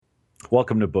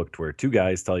Welcome to Booked, where two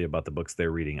guys tell you about the books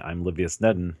they're reading. I'm Livius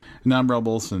Nedden. And I'm Rob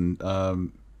Olson.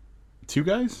 Two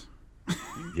guys?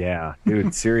 Yeah,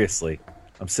 dude, seriously.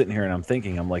 I'm sitting here and I'm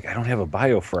thinking, I'm like, I don't have a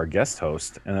bio for our guest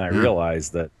host. And then I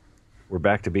realized that we're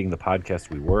back to being the podcast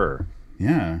we were.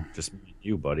 Yeah. Just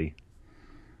you, buddy.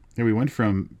 Yeah, we went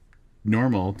from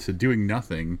normal to doing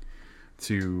nothing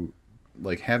to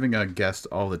like having a guest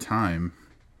all the time.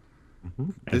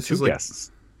 Mm-hmm. And two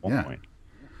guests at one point.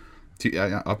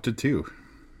 Up to two.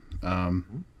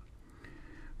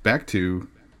 Back to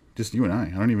just you and I. I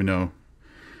don't even know.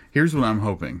 Here's what I'm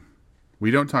hoping.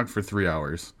 We don't talk for 3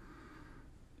 hours.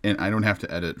 And I don't have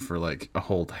to edit for like a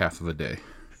whole half of a day.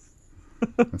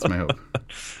 That's my hope.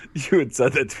 You had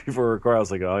said that before we record. I was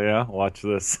like, oh yeah, watch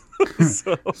this.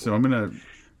 So I'm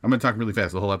gonna talk really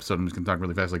fast. The whole episode I'm just gonna talk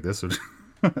really fast like this. So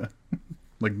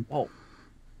like, well,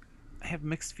 I have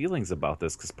mixed feelings about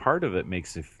this because part of it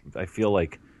makes I feel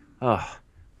like,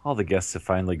 all the guests have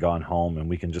finally gone home and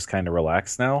we can just kind of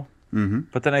relax now. Mm-hmm.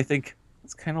 But then I think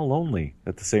it's kind of lonely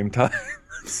at the same time.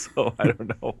 So I don't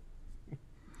know.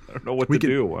 I don't know what to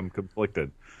do. I'm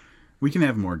conflicted. We can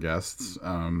have more guests,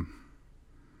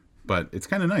 but it's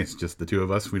kind of nice, just the two of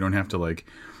us. We don't have to, like,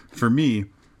 for me,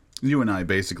 you and I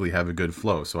basically have a good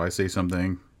flow. So I say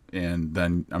something, and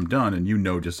then I'm done, and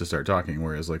just to start talking.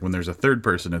 Whereas, like, when there's a third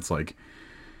person, it's like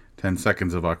 10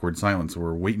 seconds of awkward silence.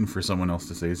 We're waiting for someone else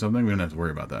to say something. We don't have to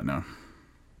worry about that now.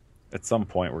 At some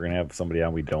point, we're going to have somebody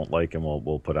on we don't like, and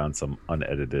we'll put on some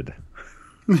unedited.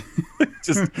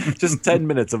 just 10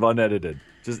 minutes of unedited.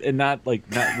 We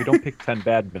don't pick 10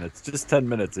 bad minutes, just 10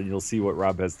 minutes, and you'll see what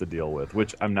Rob has to deal with,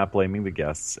 which I'm not blaming the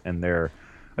guests. And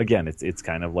it's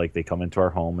kind of like they come into our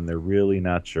home and they're really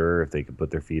not sure if they can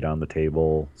put their feet on the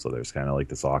table. So there's kind of like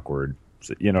this awkward,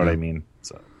 you know what I mean?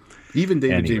 So even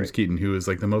David James Keaton, who is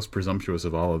like the most presumptuous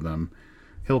of all of them,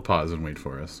 he'll pause and wait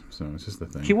for us. So it's just the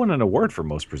thing. He won an award for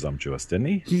most presumptuous, didn't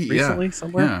he? Recently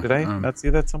somewhere? Yeah. Did I not see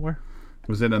that somewhere?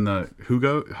 Was it on the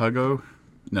Hugo?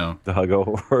 No. The Hugo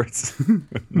Awards?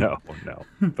 No.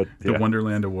 But the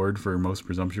Wonderland Award for most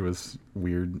presumptuous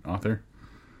weird author?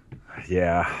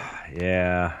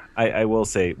 Yeah. I will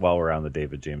say, while we're on the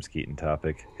David James Keaton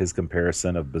topic, his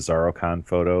comparison of BizarroCon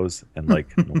photos and like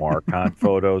NoirCon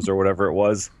photos or whatever it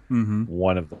was,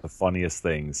 one of the funniest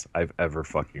things I've ever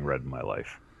fucking read in my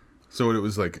life. So it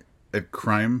was like at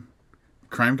crime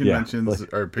conventions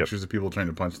are pictures of people trying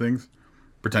to punch things,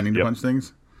 pretending to punch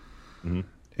things,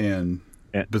 and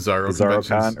Bizarro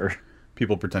conventions or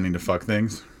people pretending to fuck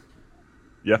things.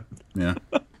 Yep. Yeah.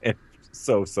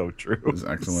 So true. It was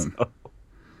excellent.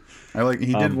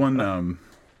 He did one.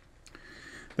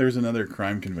 There's another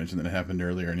crime convention that happened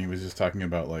earlier, and he was just talking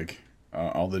about like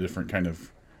all the different kind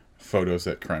of photos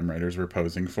that crime writers were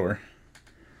posing for.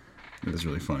 It was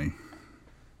really funny.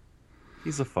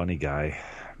 He's a funny guy.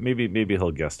 Maybe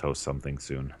he'll guest host something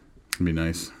soon. It'd be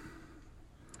nice.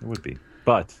 It would be.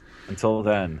 But until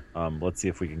then, let's see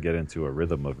if we can get into a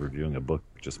rhythm of reviewing a book,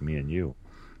 just me and you.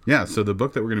 Yeah, so the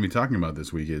book that we're going to be talking about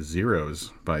this week is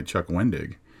Zeros by Chuck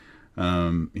Wendig.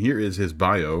 Here is his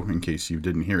bio, in case you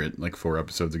didn't hear it like 4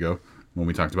 episodes ago when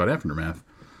we talked about Aftermath.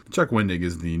 Chuck Wendig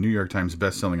is the New York Times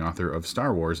bestselling author of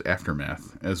Star Wars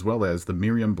Aftermath, as well as the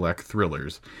Miriam Black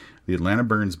thrillers, the Atlanta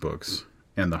Burns books,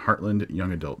 and the Heartland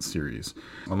Young Adult series,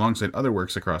 alongside other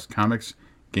works across comics,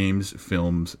 games,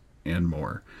 films, and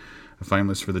more. A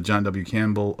finalist for the John W.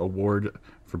 Campbell Award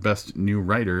for Best New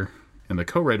Writer, and the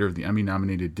co-writer of the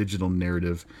Emmy-nominated digital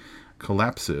narrative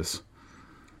Collapsis.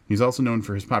 He's also known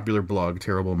for his popular blog,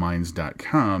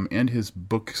 TerribleMinds.com, and his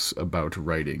books about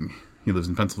writing. He lives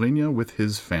in Pennsylvania with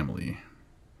his family.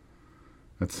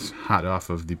 That's hot off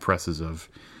of the presses of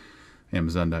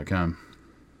Amazon.com.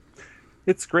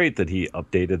 It's great that he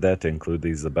updated that to include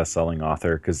he's the best-selling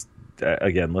author, because,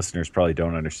 again, listeners probably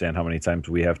don't understand how many times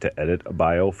we have to edit a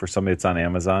bio for somebody that's on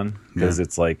Amazon, because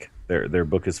it's like their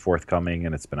book is forthcoming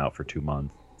and it's been out for 2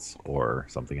 months, or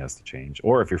something has to change.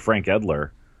 Or if you're Frank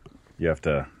Edler, you have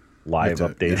to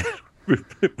update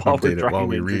it while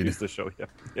we read the show.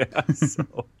 Yeah.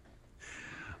 So,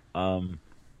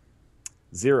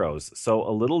 Zeros. So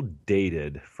a little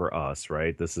dated for us,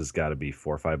 right? This has got to be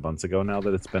 4 or 5 months ago now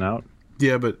that it's been out.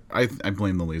 Yeah, but I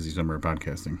blame the lazy summer of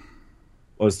podcasting.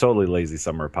 Well, it's totally lazy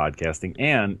summer of podcasting.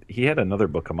 And he had another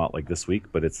book come out like this week,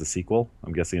 but it's the sequel.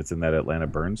 I'm guessing it's in that Atlanta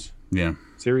Burns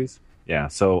series. Yeah,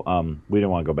 so we didn't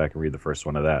want to go back and read the first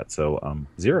one of that. So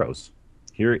Zeros.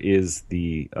 Here is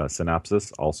the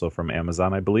synopsis, also from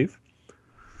Amazon, I believe.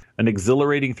 An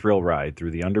exhilarating thrill ride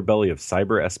through the underbelly of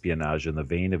cyber espionage in the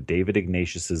vein of David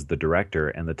Ignatius's The Director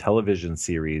and the television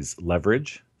series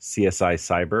Leverage, CSI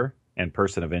Cyber, and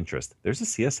Person of Interest. There's a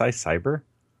CSI Cyber?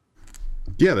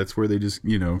 Yeah, that's where they just,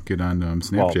 get on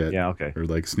Snapchat. Well, yeah, okay. Or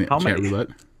like Snapchat roulette.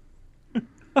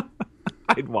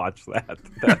 I'd watch that.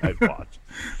 That I'd watch.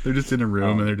 They're just in a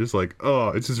room and they're just like, oh,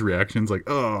 it's just reactions like,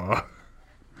 oh.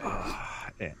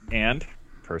 And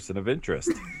Person of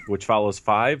Interest, which follows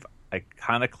 5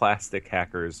 iconoclastic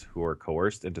hackers who are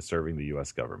coerced into serving the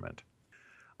U.S. government.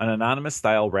 An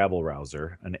anonymous-style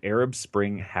rabble-rouser, an Arab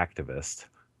Spring hacktivist,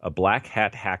 a black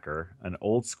hat hacker, an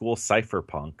old-school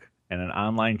cypherpunk, and an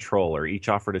online troll are each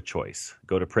offered a choice: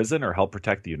 go to prison or help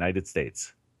protect the United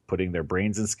States, putting their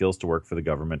brains and skills to work for the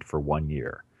government for 1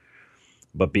 year.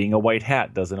 But being a white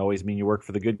hat doesn't always mean you work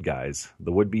for the good guys.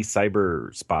 The would-be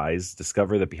cyber spies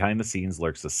discover that behind the scenes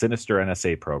lurks a sinister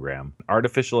NSA program,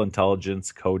 artificial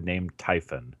intelligence codenamed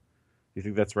Typhon. You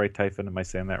think that's right, Typhon? Am I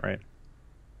saying that right?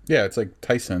 Yeah, it's like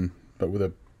Tyson, but with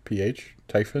a PH.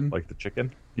 Typhon? Like the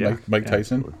chicken? Yeah. Mike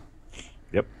Tyson? Absolutely.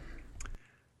 Yep.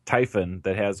 Typhon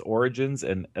that has origins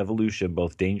and evolution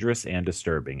both dangerous and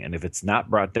disturbing, and if it's not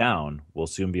brought down, will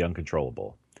soon be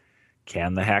uncontrollable.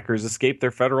 Can the hackers escape their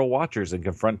federal watchers and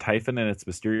confront Typhon and its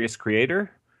mysterious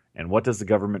creator? And what does the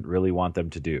government really want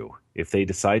them to do? If they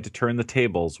decide to turn the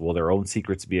tables, will their own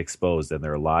secrets be exposed and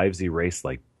their lives erased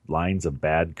like lines of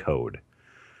bad code?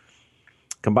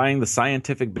 Combining the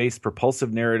scientific-based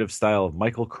propulsive narrative style of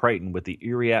Michael Crichton with the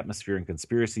eerie atmosphere and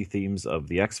conspiracy themes of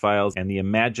The X-Files and the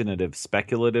imaginative,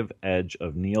 speculative edge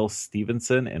of Neil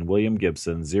Stephenson and William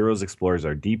Gibson, Zeros explores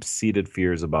our deep-seated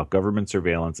fears about government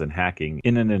surveillance and hacking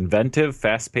in an inventive,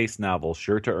 fast-paced novel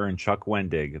sure to earn Chuck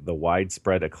Wendig the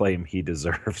widespread acclaim he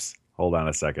deserves. Hold on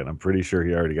a second. I'm pretty sure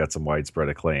he already got some widespread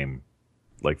acclaim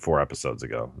like 4 episodes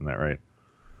ago. Isn't that right?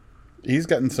 He's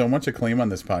gotten so much acclaim on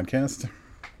this podcast.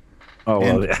 Oh,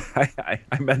 well, yeah, I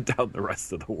meant out the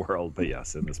rest of the world, but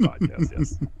yes, in this podcast,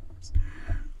 yes.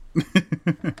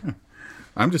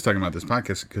 I'm just talking about this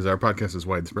podcast because our podcast is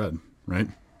widespread, right?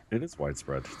 It is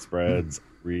widespread. It spreads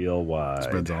real wide. It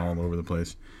spreads all over the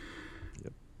place.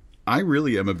 Yep. I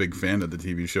really am a big fan of the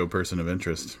TV show Person of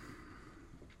Interest.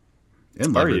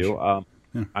 And Leverage. Are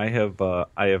you? Yeah.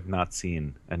 I have not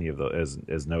seen any of those.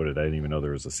 As noted, I didn't even know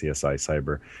there was a CSI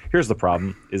Cyber. Here's the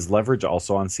problem: is Leverage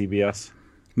also on CBS?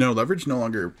 No, Leverage no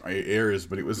longer airs,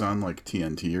 but it was on like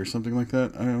TNT or something like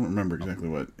that. I don't remember exactly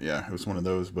what. Yeah, it was one of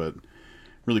those, but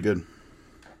really good.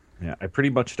 Yeah, I pretty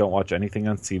much don't watch anything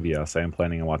on CBS. I am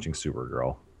planning on watching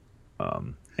Supergirl.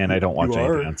 And I don't watch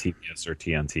anything on TBS or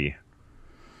TNT.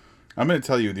 I'm going to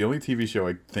tell you, the only TV show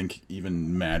I think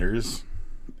even matters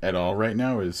at all right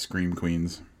now is Scream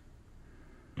Queens.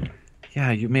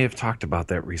 Yeah, you may have talked about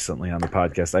that recently on the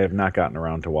podcast. I have not gotten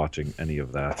around to watching any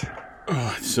of that.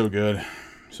 Oh, it's so good.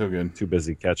 So good. Too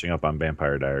busy catching up on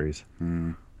Vampire Diaries.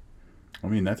 I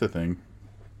mean, that's a thing.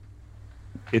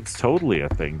 It's totally a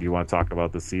thing. Do you want to talk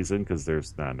about the season? Because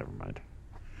there's... Nah, never mind.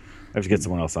 I have to get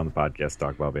someone else on the podcast to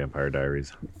talk about Vampire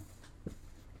Diaries.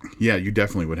 Yeah, you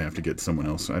definitely would have to get someone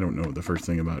else. I don't know the first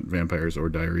thing about vampires or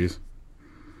diaries.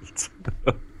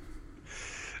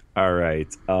 All right.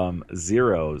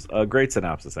 Zeros. A great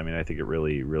synopsis. I mean, I think it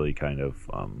really, really kind of...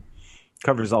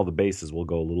 covers all the bases. We'll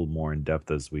go a little more in depth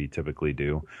as we typically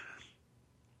do.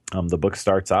 The book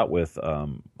starts out with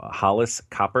Hollis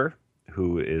Copper,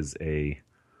 who is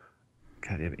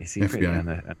is he FBI. On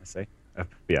the NSA?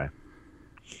 FBI.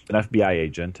 An FBI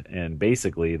agent, and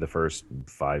basically the first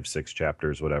 5-6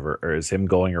 chapters, whatever, is him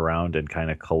going around and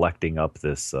kind of collecting up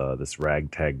this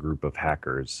ragtag group of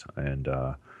hackers and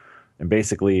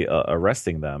basically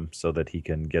arresting them so that he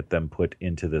can get them put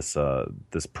into this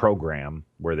program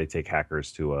where they take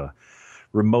hackers to a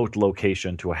remote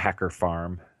location, to a hacker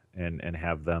farm, and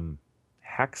have them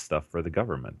hack stuff for the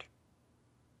government.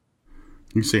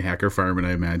 You say hacker farm, and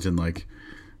I imagine like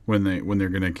when they're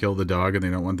gonna kill the dog and they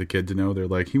don't want the kid to know, they're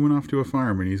like, he went off to a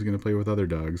farm and he's gonna play with other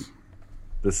dogs.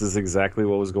 This is exactly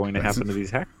what was going to happen to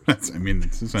these hackers.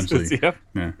 It's essentially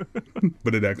yeah.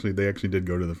 But they actually did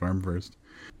go to the farm first.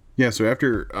 Yeah, so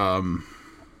after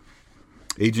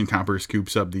Agent Copper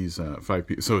scoops up these 5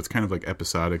 people, so it's kind of like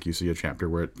episodic. You see a chapter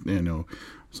where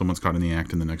someone's caught in the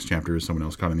act, and the next chapter is someone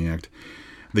else caught in the act.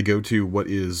 They go to what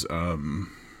is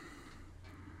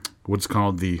what's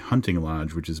called the Hunting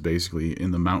Lodge, which is basically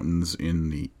in the mountains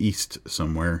in the east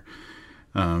somewhere.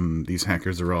 These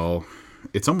hackers are all...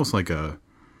 It's almost like a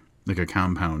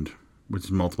compound, which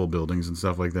is multiple buildings and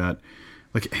stuff like that.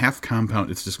 Like half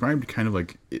compound. It's described kind of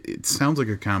like... It sounds like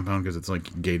a compound because it's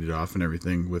like gated off and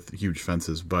everything with huge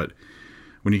fences. But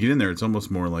when you get in there, it's almost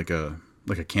more like a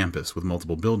campus with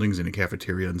multiple buildings and a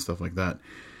cafeteria and stuff like that.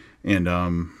 And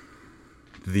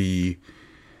the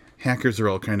hackers are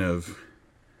all kind of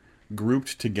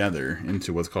grouped together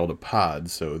into what's called a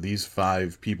pod. So these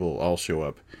 5 people all show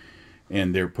up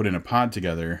and they're put in a pod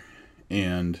together,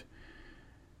 and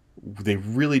they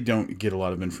really don't get a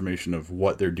lot of information of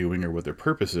what they're doing or what their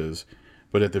purpose is.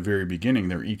 But at the very beginning,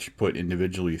 they're each put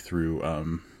individually through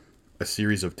a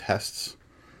series of tests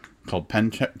called pen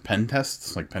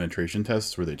tests, like penetration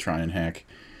tests, where they try and hack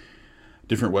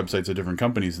different websites of different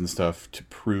companies and stuff to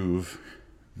prove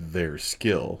their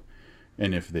skill.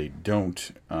 And if they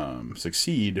don't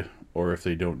succeed, or if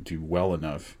they don't do well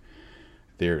enough,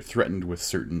 they're threatened with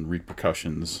certain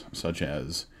repercussions, such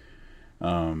as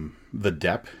the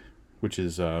DEP, which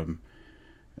is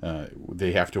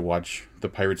they have to watch the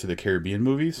Pirates of the Caribbean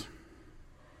movies.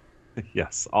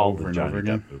 Yes, all the Johnny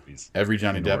Depp movies. Every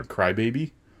Johnny Depp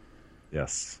Crybaby.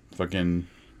 Yes. Fucking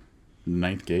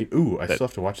Ninth Gate. Ooh, I still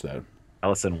have to watch that.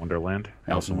 Alice in Wonderland.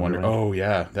 Alice in Wonderland. Oh,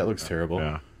 yeah. That looks terrible.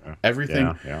 Yeah.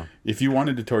 Everything. Yeah. If you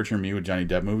wanted to torture me with Johnny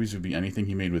Depp movies, it would be anything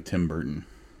he made with Tim Burton.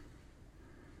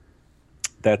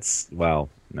 That's, well,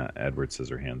 not Edward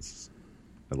Scissorhands.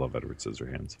 I love Edward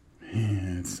Scissorhands.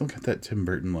 Yeah, it's still got that Tim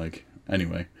Burton, like...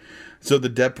 Anyway. So the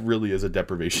DEP really is a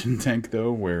deprivation tank,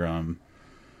 though, where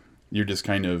you're just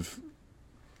kind of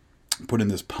put in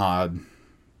this pod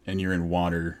and you're in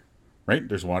water. Right?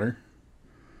 There's water?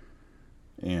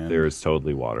 And there is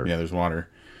totally water. Yeah, there's water.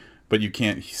 But you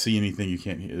can't see anything. You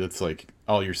can't... It's like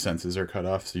all your senses are cut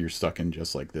off, so you're stuck in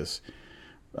just like this...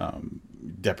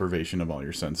 deprivation of all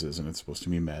your senses, and it's supposed to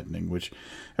be maddening, which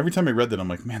every time I read that I'm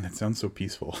like, man, that sounds so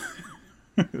peaceful.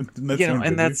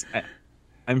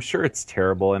 I'm sure it's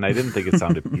terrible, and I didn't think it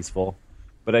sounded peaceful,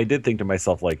 but I did think to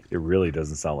myself, like, it really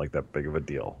doesn't sound like that big of a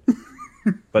deal.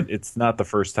 But it's not the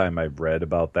first time I've read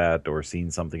about that or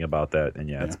seen something about that, and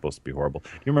it's supposed to be horrible.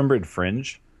 You remember in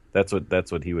Fringe? That's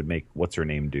what he would make what's her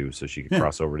name do so she could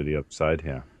cross over to the other side.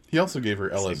 Yeah. He also gave her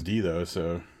LSD though,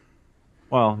 so.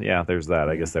 Well, yeah, there's that.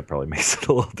 I guess that probably makes it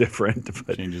a little different.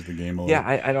 But changes the game a little.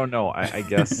 Yeah, I don't know. I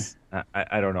guess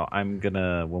I don't know. I'm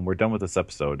gonna, when we're done with this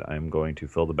episode, I'm going to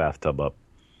fill the bathtub up,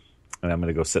 and I'm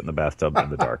gonna go sit in the bathtub in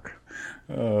the dark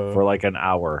for like an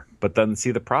hour. But then,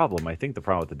 see, the problem. I think the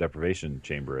problem with the deprivation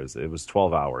chamber is it was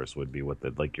 12 hours would be what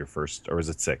the like your first, or is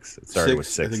it 6? It started with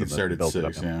 6. I think it started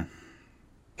 6. Yeah.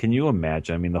 Can you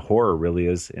imagine? I mean, the horror really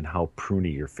is in how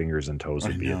pruny your fingers and toes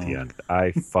would be at the end.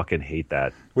 I fucking hate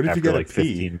that. What if after you get like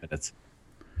 15 minutes?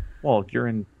 Well, you're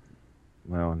in.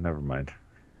 Well, never mind.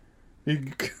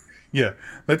 Yeah,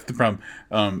 that's the problem.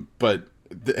 But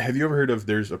have you ever heard of?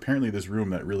 There's apparently this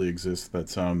room that really exists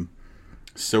that's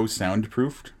so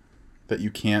soundproofed that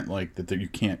you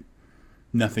can't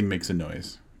nothing makes a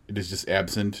noise. It is just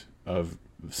absent of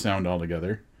sound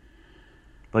altogether.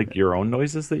 Like your own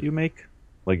noises that you make.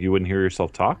 Like you wouldn't hear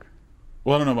yourself talk?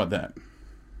 Well, I don't know about that.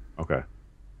 Okay.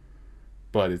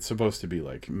 But it's supposed to be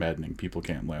like maddening. People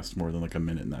can't last more than like a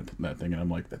minute in that thing, and I'm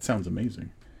like, that sounds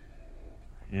amazing.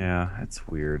 Yeah, it's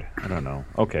weird. I don't know.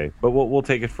 Okay, but we'll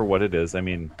take it for what it is. I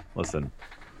mean, listen,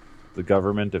 the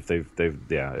government, if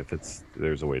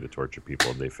there's a way to torture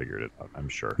people, they figured it out. I'm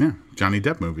sure. Yeah, Johnny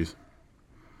Depp movies.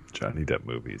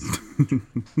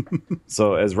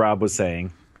 So as Rob was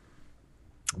saying,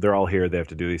 they're all here. They have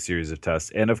to do these series of tests.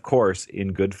 And of course,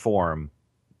 in good form,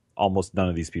 almost none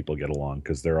of these people get along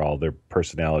because their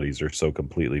personalities are so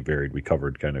completely varied. We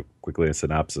covered kind of quickly in a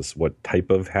synopsis what type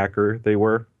of hacker they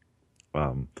were.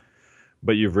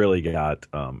 But you've really got,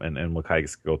 and we'll kind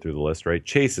of go through the list, right?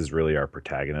 Chase is really our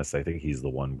protagonist. I think he's the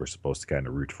one we're supposed to kind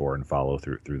of root for and follow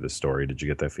through the story. Did you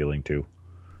get that feeling too?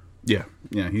 Yeah,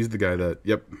 he's the guy that,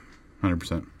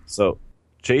 100%. So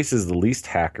Chase is the least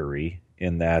hackery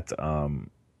in that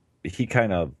he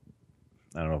kind of,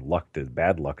 I don't know,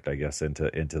 bad lucked, I guess,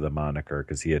 into the moniker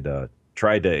because he had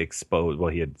tried to expose, well,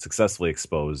 he had successfully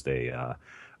exposed a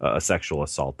sexual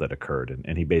assault that occurred,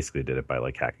 and he basically did it by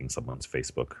like hacking someone's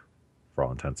Facebook for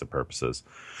all intents and purposes.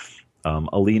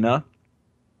 Alina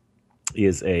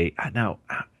is now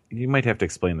you might have to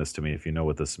explain this to me if you know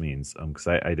what this means, because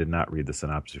I did not read the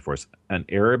synopsis before. An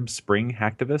Arab Spring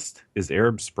hacktivist? Is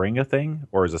Arab Spring a thing,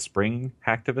 or is a Spring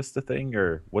hacktivist a thing,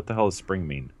 or what the hell does Spring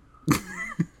mean?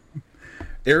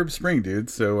 Arab Spring, dude.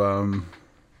 So, I'm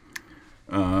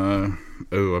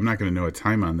not going to know a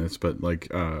time on this, but like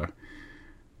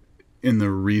in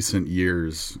the recent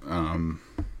years, the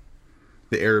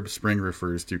Arab Spring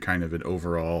refers to kind of an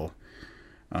overall.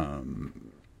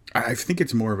 I think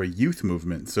it's more of a youth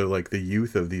movement. So, like the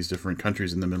youth of these different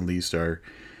countries in the Middle East are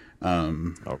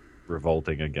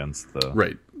revolting against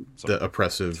the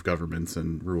oppressive governments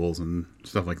and rules and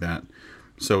stuff like that.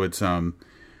 So it's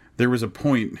there was a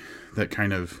point that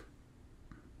kind of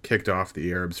kicked off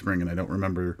the Arab Spring, and I don't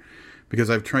remember because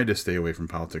I've tried to stay away from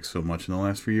politics so much in the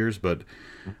last few years, but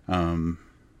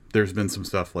there's been some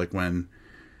stuff like when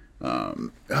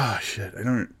I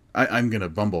I'm going to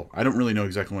bumble. I don't really know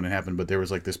exactly when it happened, but there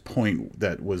was like this point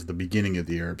that was the beginning of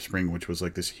the Arab Spring, which was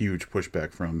like this huge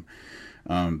pushback from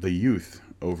the youth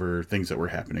over things that were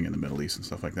happening in the Middle East and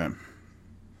stuff like that.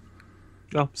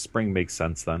 Well, spring makes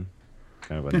sense then.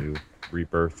 Kind of a new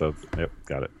rebirth of. Yep,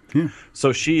 got it. Yeah.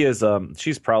 So she is.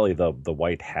 She's probably the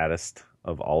white hattest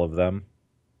of all of them,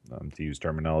 to use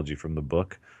terminology from the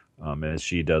book. As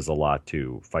she does a lot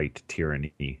to fight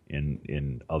tyranny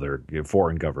in other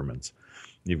foreign governments.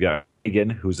 You've got Megan,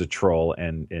 who's a troll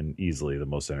and easily the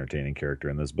most entertaining character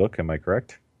in this book. Am I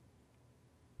correct?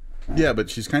 Yeah, but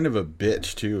she's kind of a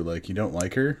bitch too. Like, you don't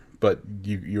like her, but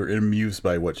you're amused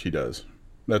by what she does.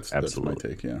 That's my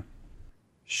take. Yeah.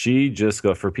 She just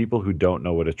go for people who don't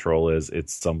know what a troll is.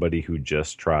 It's somebody who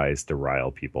just tries to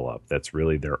rile people up. That's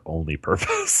really their only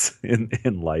purpose in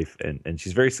life, and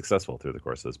she's very successful through the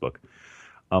course of this book.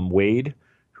 Wade,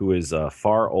 who is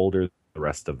far older than the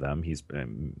rest of them. He's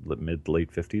mid to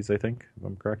late 50s, I think, if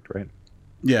I'm correct, right?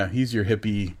 Yeah, he's your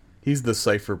hippie. He's the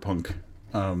cypherpunk,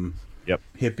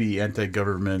 hippie,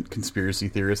 anti-government, conspiracy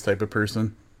theorist type of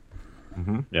person.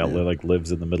 Mm-hmm. Yeah, like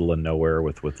lives in the middle of nowhere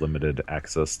with limited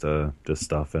access to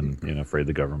stuff, and afraid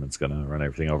the government's going to run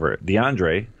everything over.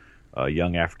 DeAndre, a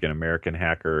young African American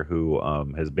hacker who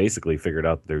has basically figured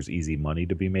out that there's easy money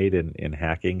to be made in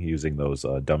hacking using those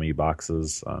dummy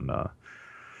boxes on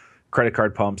credit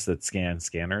card pumps that scan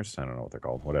scanners. I don't know what they're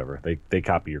called. Whatever. They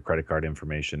copy your credit card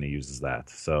information. He uses that.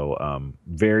 So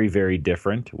very, very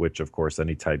different. Which, of course,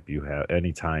 anytime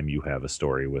you have a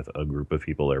story with a group of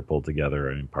people that are pulled together,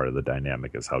 and part of the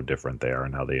dynamic is how different they are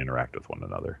and how they interact with one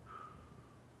another.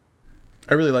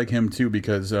 I really like him too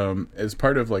because as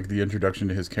part of like the introduction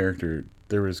to his character,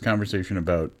 there was conversation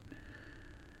about.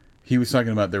 He was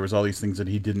talking about there was all these things that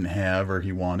he didn't have or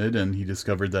he wanted, and he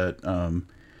discovered that.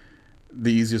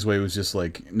 The easiest way was just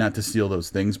like not to steal those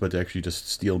things, but to actually just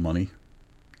steal money.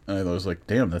 And I was like,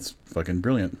 damn, that's fucking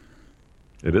brilliant.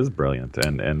 It is brilliant,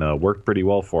 and worked pretty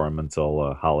well for him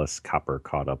until Hollis Copper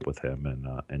caught up with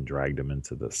him and dragged him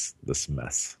into this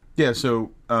mess. Yeah,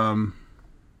 so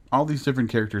all these different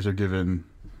characters are given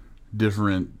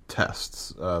different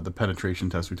tests. The penetration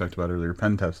test we talked about earlier,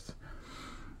 pen tests.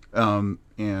 And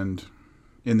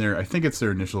in their, I think it's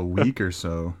their initial week or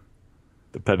so.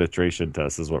 The penetration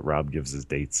test is what Rob gives his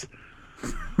dates.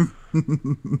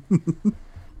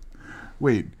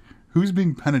 Wait, who's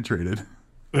being penetrated?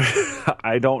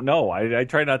 I don't know. I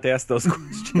try not to ask those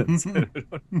questions.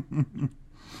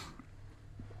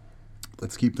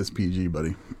 Let's keep this PG,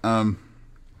 buddy. I'm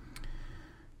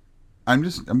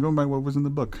going by what was in the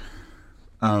book.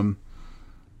 So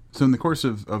in the course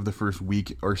of the first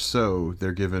week or so,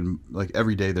 they're given, like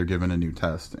every day they're given a new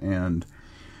test. And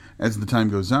as the time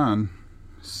goes on,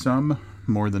 some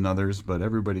more than others, but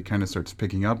everybody kind of starts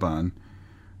picking up on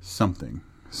something.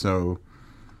 So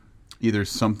either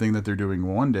something that they're doing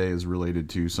one day is related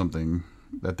to something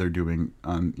that they're doing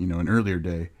on, an earlier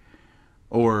day,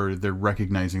 or they're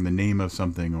recognizing the name of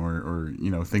something or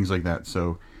things like that.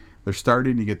 So they're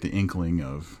starting to get the inkling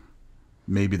of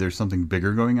maybe there's something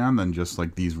bigger going on than just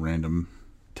like these random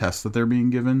tests that they're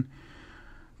being given.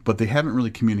 But they haven't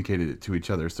really communicated it to each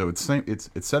other, so it's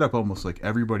set up almost like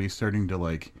everybody's starting to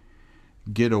like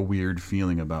get a weird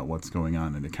feeling about what's going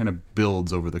on, and it kind of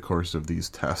builds over the course of these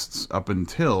tests up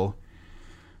until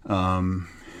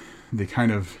they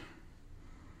kind of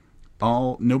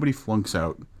nobody flunks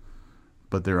out,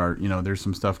 but there's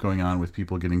some stuff going on with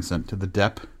people getting sent to the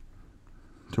depth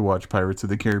to watch Pirates of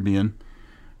the Caribbean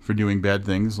for doing bad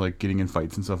things like getting in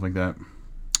fights and stuff like that.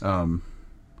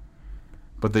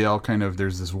 But they all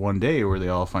there's this one day where they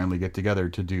all finally get together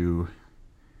to do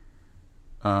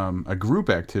a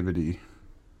group activity.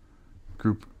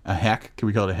 A hack? Can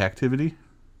we call it a hacktivity?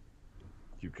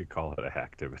 You could call it a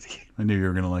hacktivity. I knew you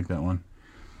were going to like that one.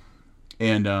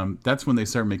 And that's when they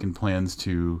start making plans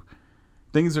to...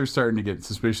 Things are starting to get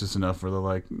suspicious enough where they're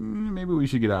like, maybe we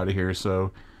should get out of here.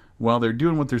 So while they're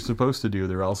doing what they're supposed to do,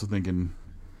 they're also thinking,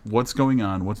 what's going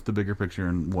on? What's the bigger picture?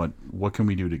 And what can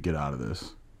we do to get out of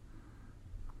this?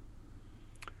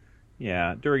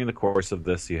 Yeah, during the course of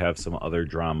this, you have some other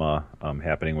drama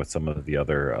happening with some of the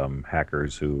other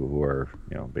hackers who are,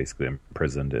 basically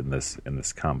imprisoned in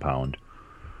this compound,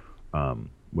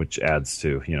 which adds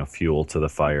to fuel to the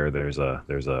fire. There's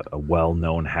a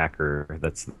well-known hacker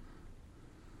that's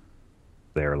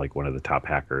there, like one of the top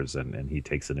hackers, and he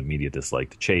takes an immediate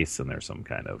dislike to Chase, and there's some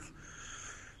kind of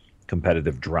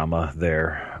competitive drama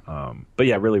there. But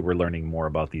yeah, really we're learning more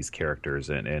about these characters,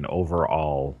 and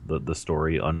overall the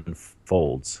story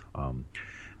unfolds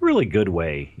really good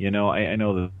way. I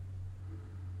know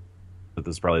that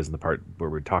this probably isn't the part where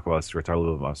we talk about a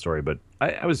little bit about story, but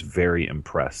I was very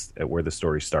impressed at where the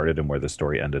story started and where the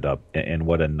story ended up, and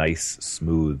what a nice,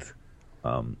 smooth.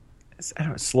 I don't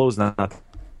know, slow's not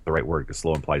the right word because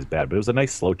slow implies bad, but it was a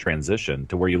nice, slow transition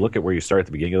to where you look at where you start at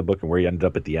the beginning of the book and where you ended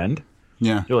up at the end.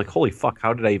 Yeah, you're like, holy fuck,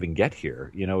 how did I even get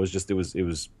here? You know, it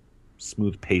was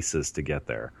smooth paces to get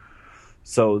there.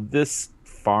 So this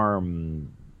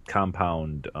farm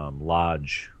compound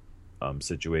lodge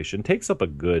situation takes up a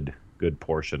good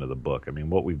portion of the book. I mean,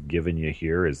 what we've given you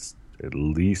here is at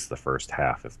least the first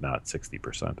half, if not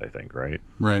 60%, I think, right?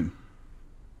 Right.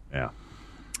 Yeah.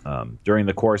 During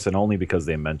the course, and only because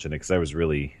they mentioned it, because I was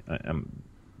really,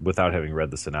 without having read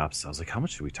the synopsis, I was like, how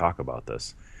much should we talk about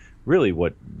this? Really,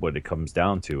 what it comes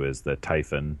down to is that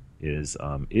Typhon is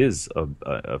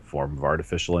a form of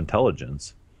artificial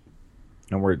intelligence.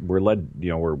 And we're led,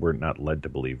 we're not led to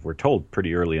believe. We're told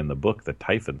pretty early in the book that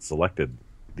Typhon selected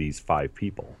these 5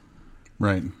 people,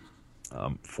 right,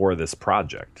 for this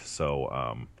project.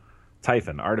 So,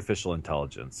 Typhon, artificial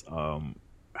intelligence.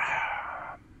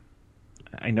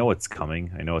 I know it's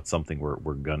coming. I know it's something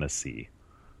we're gonna see.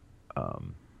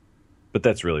 But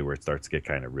that's really where it starts to get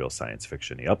kind of real science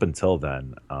fiction-y. Up until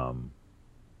then,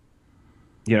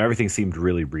 everything seemed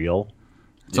really real.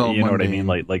 You know what I mean?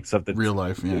 Like stuff that real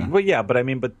life, yeah. Well, yeah, but I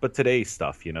mean, but today's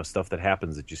stuff, stuff that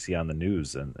happens that you see on the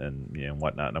news and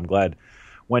whatnot. And I'm glad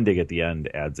Wendig at the end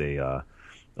adds a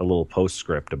little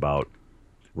postscript about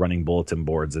running bulletin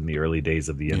boards in the early days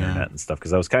of the internet and stuff.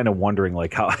 Because I was kind of wondering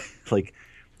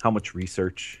how much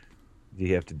research do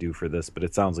you have to do for this? But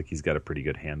it sounds like he's got a pretty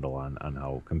good handle on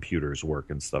how computers work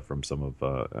and stuff from some of,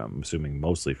 I'm assuming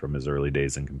mostly from his early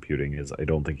days in computing. I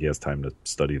don't think he has time to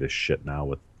study this shit now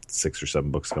with 6 or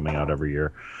 7 books coming out every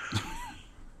year.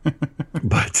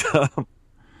 But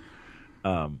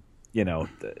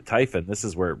Typhon, this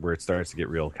is where it starts to get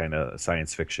real kind of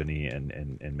science fiction-y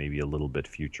and maybe a little bit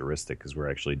futuristic, because we're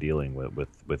actually dealing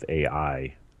with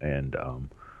AI, and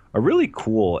a really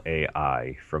cool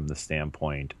AI from the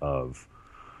standpoint of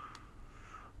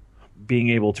being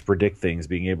able to predict things,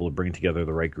 being able to bring together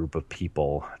the right group of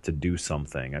people to do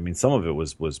something. I mean, some of it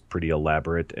was pretty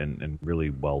elaborate and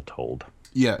really well told.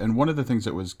 Yeah, and one of the things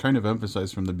that was kind of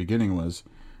emphasized from the beginning was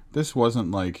this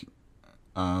wasn't like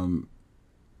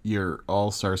your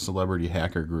all-star celebrity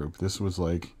hacker group. This was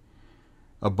like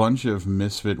a bunch of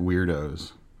misfit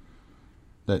weirdos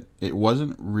that it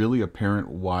wasn't really apparent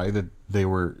why that they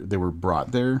were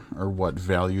brought there or what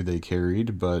value they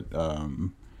carried, but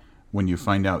when you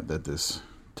find out that this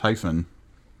Typhon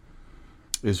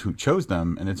is who chose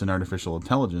them and it's an artificial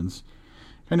intelligence,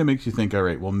 kind of makes you think, all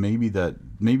right, well, maybe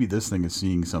this thing is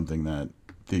seeing something that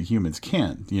the humans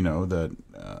can't, that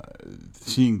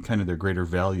seeing kind of their greater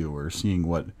value, or seeing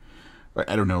what,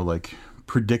 I don't know, like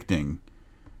predicting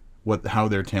how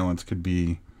their talents could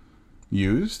be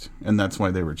used, and that's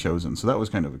why they were chosen. So that was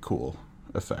kind of a cool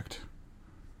effect.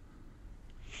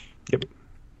 Yep.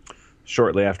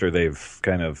 Shortly after they've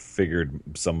kind of figured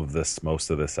most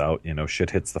of this out, shit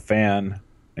hits the fan.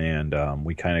 And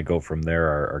we kind of go from there.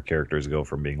 Our characters go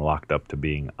from being locked up to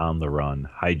being on the run.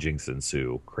 Hijinks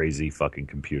ensue. Crazy fucking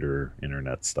computer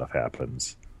internet stuff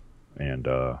happens. And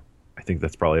I think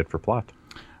that's probably it for plot.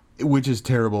 Which is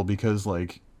terrible because,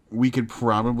 we could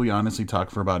probably honestly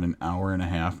talk for about an hour and a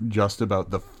half just about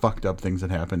the fucked up things that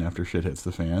happen after shit hits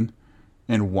the fan.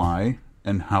 And why.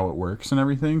 And how it works and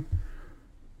everything.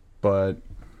 But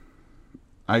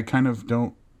I kind of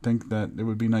don't think that it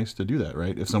would be nice to do that,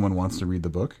 right? If someone wants to read the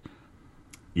book.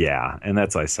 Yeah, and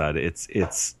that's what I said.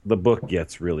 It's the book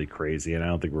gets really crazy, and I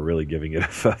don't think we're really giving it a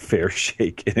fair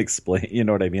shake and explain. You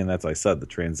know what I mean? That's what I said. The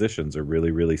transitions are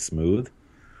really, really smooth,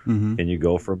 and you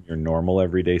go from your normal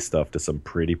everyday stuff to some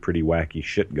pretty wacky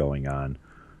shit going on,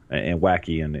 and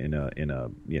wacky in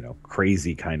a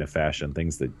crazy kind of fashion.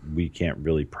 Things that we can't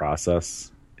really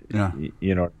process. Yeah,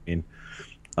 you know what I mean?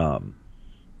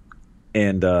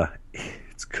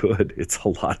 It's good. It's a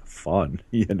lot of fun,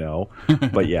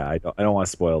 But yeah, I don't want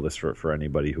to spoil this for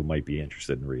anybody who might be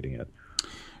interested in reading it.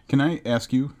 Can I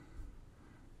ask you?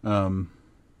 All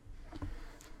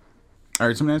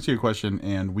right, so I'm going to ask you a question,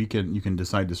 and you can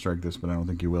decide to strike this, but I don't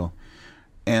think you will.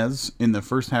 As in the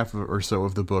first half or so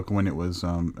of the book, when it was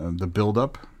the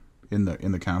build-up in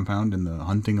the compound, in the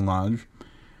hunting lodge,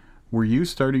 were you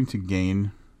starting to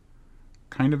gain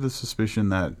kind of the suspicion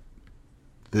that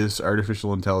this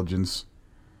artificial intelligence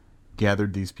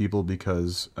gathered these people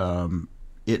because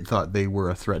it thought they were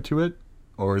a threat to it,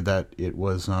 or that it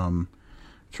was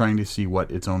trying to see what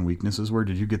its own weaknesses were?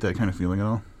 Did you get that kind of feeling at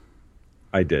all?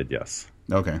 I did, yes.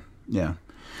 Okay, yeah.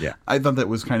 Yeah. I thought that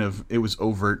was it was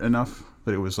overt enough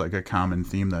that it was like a common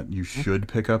theme that you should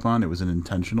pick up on. It was an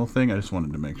intentional thing. I just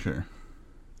wanted to make sure.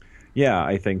 Yeah,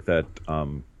 I think that,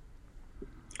 and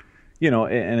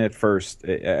at first,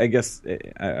 I guess,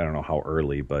 I don't know how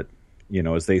early, but,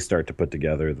 as they start to put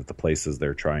together that the places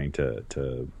they're trying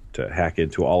to hack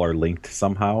into all are linked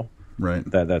somehow. Right.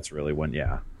 That's really when,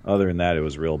 other than that, it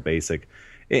was real basic.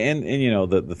 And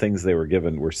the things they were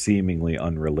given were seemingly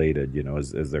unrelated,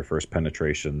 as their first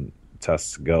penetration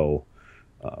tests go.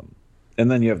 And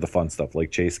then you have the fun stuff,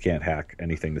 like Chase can't hack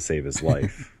anything to save his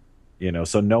life.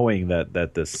 So knowing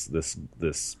that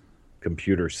this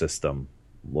computer system,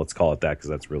 let's call it that because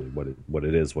that's really what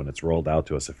it is when it's rolled out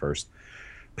to us at first,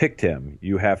 picked him,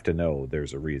 you have to know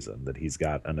there's a reason that he's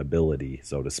got an ability,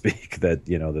 so to speak, that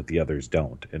that the others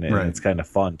don't, and it's kind of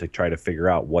fun to try to figure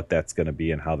out what that's going to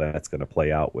be and how that's going to play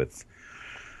out with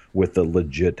the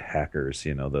legit hackers,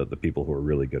 the people who are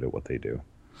really good at what they do.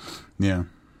 Yeah.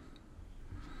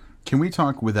 Can we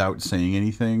talk without saying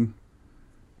anything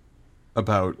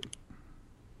about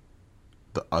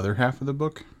the other half of the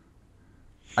book?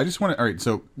 I just want to. All right,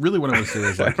 so really, what I want to say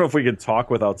is, I don't know if we can talk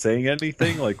without saying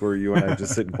anything, like where you and I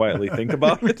just sit and quietly think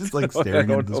about it, just like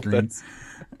staring at the screen.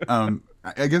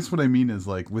 I guess what I mean is,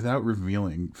 like, without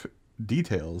revealing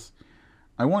details,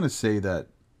 I want to say that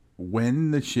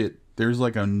when there's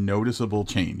like a noticeable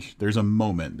change. There's a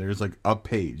moment. There's like a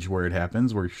page where it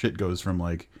happens, where shit goes from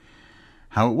like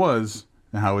how it was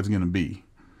to how it's gonna be,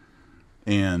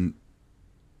 and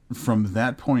from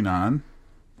that point on,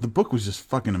 the book was just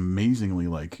fucking amazingly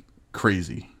like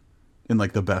crazy in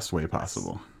like the best way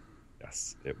possible.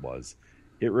 Yes, it was.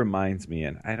 It reminds me,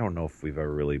 and I don't know if I've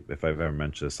ever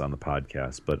mentioned this on the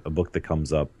podcast, but a book that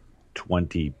comes up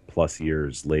 20 plus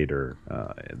years later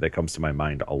that comes to my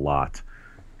mind a lot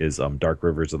is Dark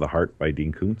Rivers of the Heart by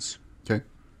Dean Koontz. Okay.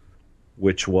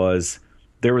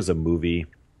 There was a movie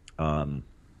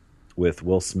with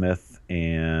Will Smith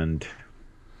and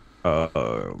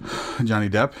Johnny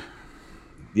Depp.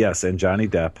 Yes, and Johnny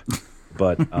Depp,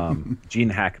 but Gene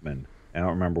Hackman. I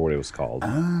don't remember what it was called.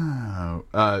 Oh,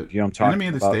 I'm talking Enemy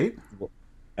of the State?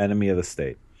 Enemy of the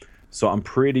State. So I'm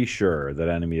pretty sure that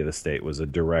Enemy of the State was a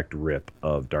direct rip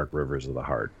of Dark Rivers of the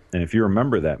Heart. And if you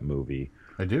remember that movie,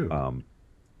 I do.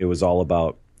 It was all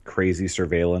about crazy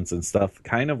surveillance and stuff.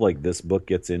 Kind of like this book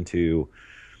gets into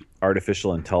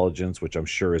artificial intelligence, which I'm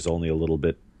sure is only a little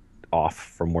bit off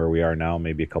from where we are now,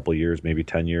 maybe a couple years, maybe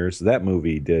 10 years. That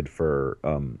movie did for,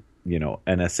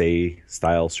 NSA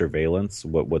style surveillance,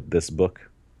 what this book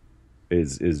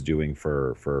is doing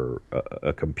for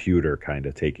a computer kind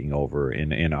of taking over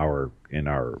in our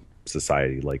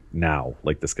society, like now,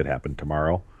 like this could happen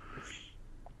tomorrow.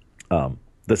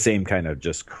 The same kind of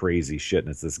just crazy shit.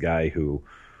 And it's this guy who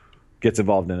gets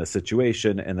involved in a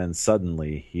situation, and then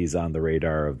suddenly he's on the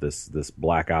radar of this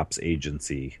black ops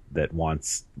agency that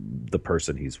wants the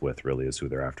person he's with, really is who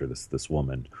they're after, this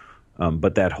woman.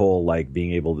 But that whole like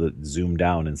being able to zoom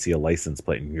down and see a license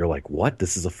plate, and you're like, what?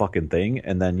 This is a fucking thing?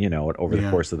 And then, over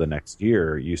the course of the next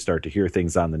year, you start to hear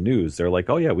things on the news. They're like,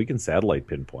 oh yeah, we can satellite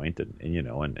pinpoint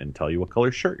and tell you what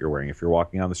color shirt you're wearing if you're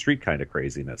walking on the street, kind of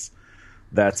craziness.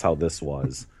 That's how this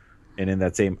was. And in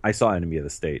that same, I saw Enemy of the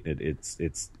State.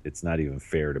 It's not even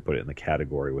fair to put it in the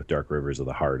category with Dark Rivers of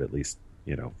the Heart. At least,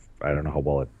 I don't know how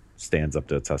well it stands up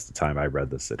to the test of time. I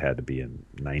read this. It had to be in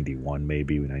 91,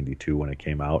 maybe 92 when it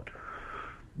came out.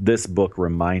 This book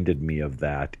reminded me of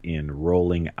that in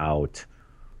rolling out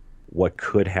what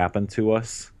could happen to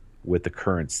us with the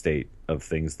current state of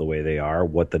things the way they are,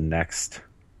 what the next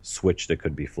switch that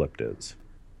could be flipped is.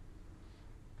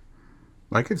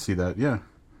 I could see that, yeah.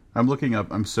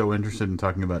 I'm so interested in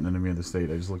talking about Enemy of the State.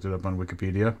 I just looked it up on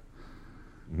Wikipedia.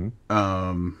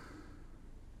 Mm-hmm.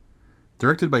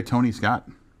 Directed by Tony Scott.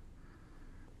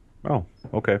 Oh,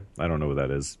 okay. I don't know what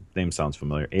that is. Name sounds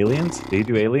familiar. Aliens? Did he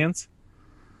do Aliens?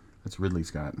 That's Ridley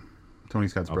Scott. Tony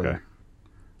Scott's brother.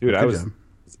 Dude, is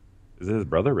it his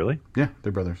brother, really? Yeah,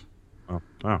 they're brothers. Oh,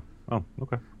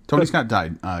 okay. Tony Scott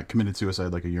died, committed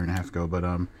suicide like a year and a half ago, but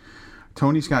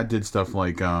Tony Scott did stuff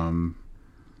like Top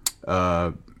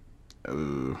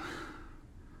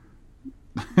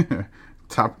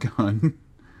Gun,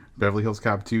 Beverly Hills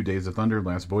Cop 2, Days of Thunder,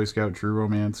 Last Boy Scout, True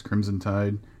Romance, Crimson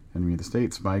Tide, Enemy of the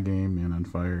State, Spy Game, Man on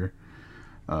Fire.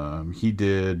 He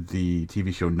did the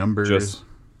TV show Numbers.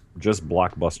 Just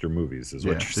blockbuster movies is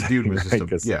what you're saying. The dude was just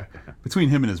between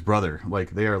him and his brother,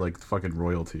 like they are like fucking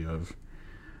royalty of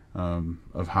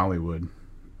Hollywood,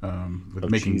 with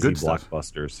making good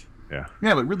blockbusters. Yeah,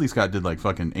 but Ridley Scott did like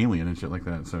fucking Alien and shit like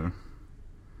that. So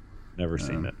never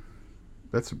seen it.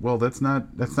 That's not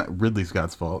Ridley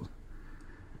Scott's fault.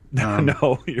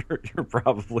 No, you're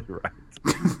probably right.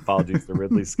 Apologies to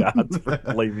Ridley Scott for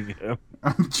blaming him.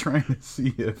 I'm trying to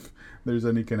see if there's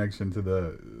any connection to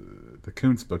the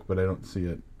Kuntz book, but I don't see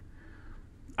it.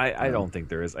 I don't think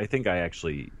there is. I think I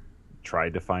actually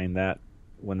tried to find that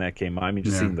when that came on. I mean,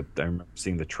 I remember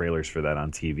seeing the trailers for that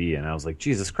on TV, and I was like,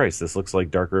 Jesus Christ, this looks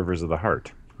like Dark Rivers of the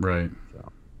Heart. Right.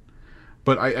 So.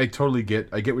 But I totally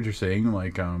get what you're saying.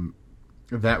 Like,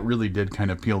 that really did kind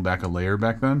of peel back a layer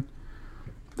back then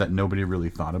that nobody really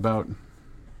thought about.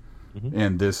 Mm-hmm.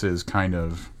 And this is kind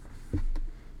of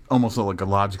almost like a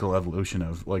logical evolution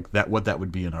of like that, what that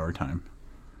would be in our time.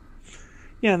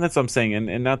 Yeah, and that's what I'm saying.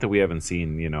 And not that we haven't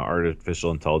seen,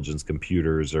 artificial intelligence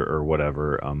computers or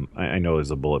whatever. I know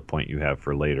there's a bullet point you have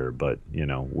for later, but,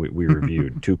 we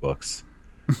reviewed 2 books.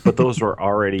 But those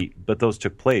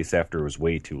took place after it was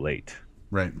way too late.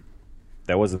 Right.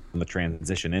 That wasn't the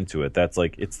transition into it. That's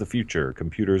like, it's the future.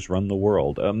 Computers run the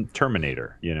world.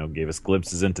 Terminator, gave us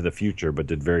glimpses into the future, but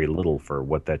did very little for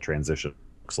what that transition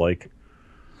looks like.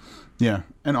 Yeah,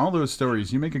 and all those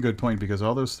stories, you make a good point, because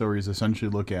all those stories essentially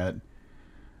look at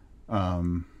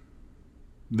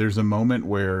there's a moment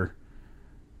where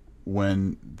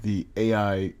when the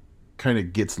AI kind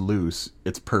of gets loose,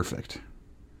 it's perfect.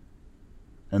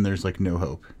 And there's like no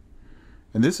hope.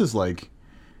 And this is like,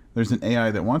 there's an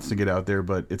AI that wants to get out there,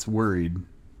 but it's worried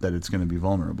that it's going to be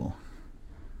vulnerable.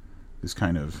 Is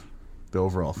kind of the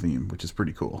overall theme, which is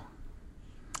pretty cool.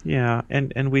 Yeah,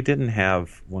 and we didn't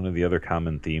have one of the other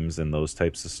common themes in those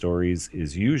types of stories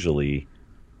is usually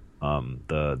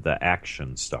the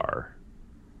action star,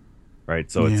 right?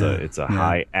 So it's a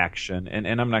high action, and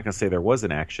I'm not going to say there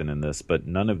wasn't action in this, but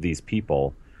none of these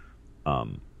people,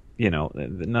 none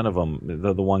of them.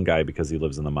 The one guy, because he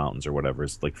lives in the mountains or whatever,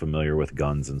 is like familiar with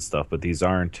guns and stuff. But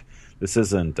this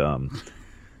isn't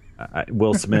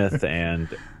Will Smith and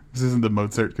this isn't the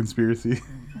Mozart conspiracy.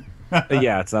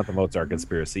 Yeah, it's not the Mozart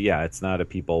conspiracy. Yeah, it's not a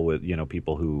people with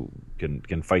people who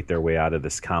can fight their way out of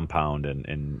this compound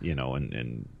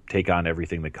and take on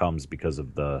everything that comes because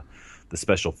of the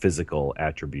special physical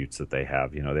attributes that they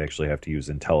have. They actually have to use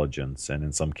intelligence, and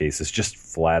in some cases just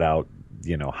flat out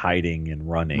hiding and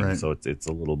running. Right. So it's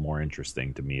a little more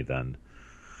interesting to me than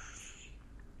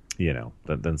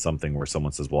than something where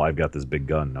someone says, well, I've got this big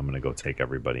gun, I'm going to go take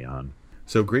everybody on.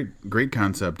 So great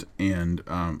concept, and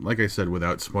like I said,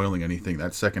 without spoiling anything,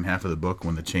 that second half of the book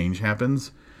when the change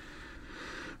happens,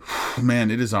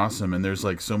 man, it is awesome, and there's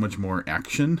like so much more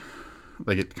action.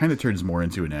 Like it kind of turns more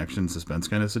into an action suspense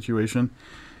kind of situation,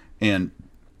 and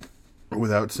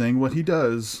without saying what he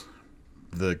does,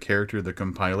 the character, the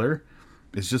compiler,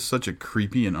 is just such a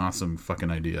creepy and awesome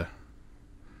fucking idea.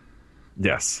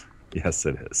 Yes,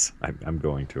 it is. I'm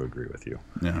going to agree with you.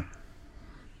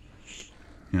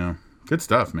 Yeah. Good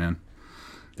stuff, man.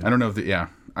 Yeah. I don't know if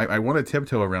I want to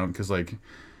tiptoe around because like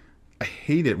I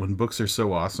hate it when books are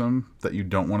so awesome that you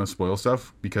don't want to spoil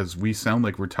stuff, because we sound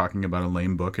like we're talking about a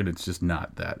lame book and it's just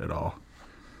not that at all.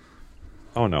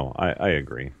 Oh no, I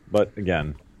agree. But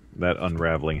again, that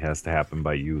unraveling has to happen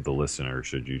by you, the listener,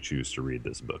 should you choose to read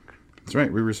this book. That's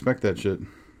right. We respect that shit.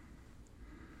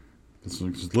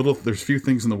 There's few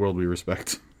things in the world we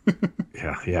respect.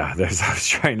 Yeah. I was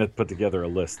trying to put together a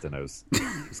list, and I was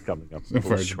coming up so a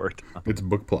little short. It's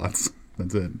book plots.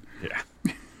 That's it. Yeah.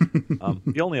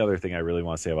 The only other thing I really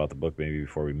want to say about the book, maybe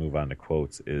before we move on to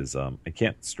quotes, is I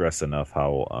can't stress enough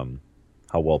how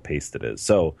well paced it is.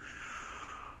 So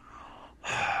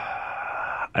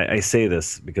I say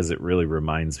this because it really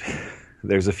reminds me.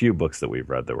 There's a few books that we've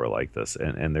read that were like this,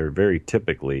 and they're very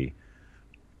typically.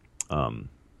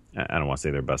 I don't want to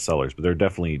say they're bestsellers, but they're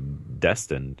definitely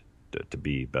destined to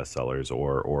be bestsellers,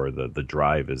 or the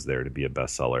drive is there to be a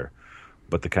bestseller.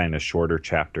 But the kind of shorter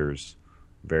chapters,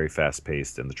 very fast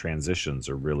paced, and the transitions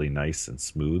are really nice and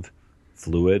smooth,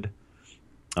 fluid.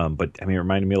 But I mean, it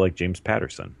reminded me of like James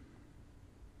Patterson.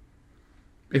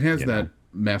 It has that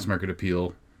mass market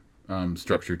appeal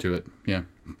structure to it. Yeah.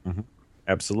 Mm-hmm.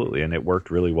 Absolutely. And it worked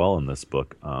really well in this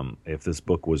book. If this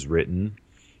book was written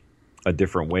a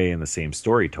different way in the same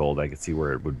story told, I could see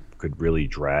where it could really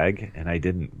drag, and I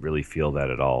didn't really feel that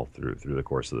at all through the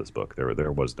course of this book.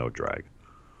 There was no drag.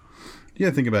 Yeah,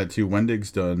 think about it too.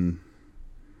 Wendig's done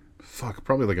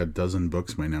probably like a dozen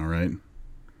books by now, right?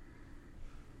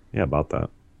 Yeah, about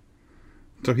that.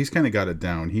 So he's kind of got it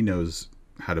down. He knows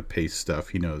how to pace stuff.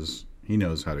 He knows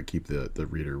how to keep the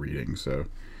reader reading. So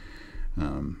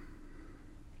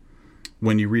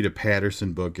when you read a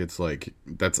Patterson book, it's like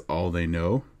that's all they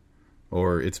know.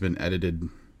 Or it's kind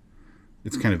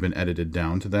of been edited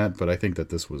down to that, but I think that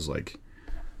this was like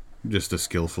just a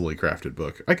skillfully crafted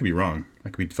book. I could be wrong. I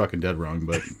could be fucking dead wrong,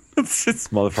 but this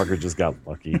motherfucker just got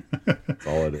lucky. That's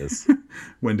all it is.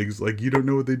 Wendig's like, you don't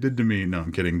know what they did to me. No,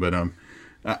 I'm kidding. But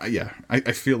yeah,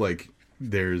 I feel like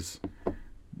there's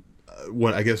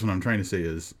what I'm trying to say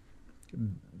is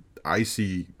I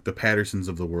see the Pattersons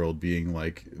of the world being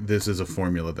like, this is a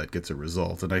formula that gets a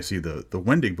result, and I see the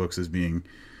Wendig books as being,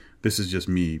 this is just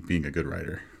me being a good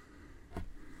writer.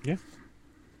 Yeah.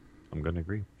 I'm going to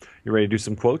agree. You ready to do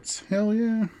some quotes? Hell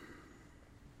yeah.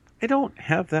 I don't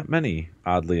have that many,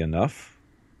 oddly enough.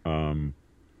 And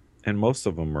most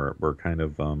of them were kind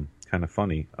of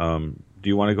funny. Do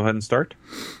you want to go ahead and start?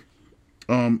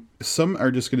 Some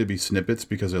are just going to be snippets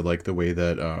because I like the way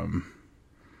that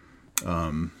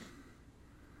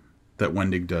that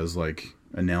Wendig does like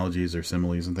analogies or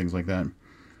similes and things like that.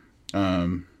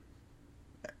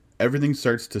 Everything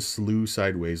starts to slew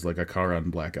sideways like a car on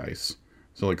black ice.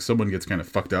 So, like, someone gets kind of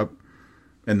fucked up,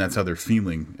 and that's how they're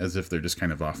feeling, as if they're just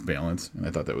kind of off balance. And I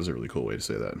thought that was a really cool way to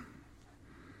say that.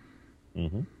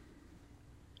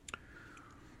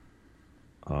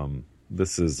 Mm-hmm.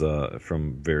 This is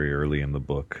from very early in the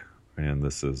book, and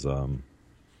this is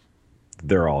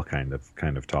they're all kind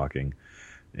of talking,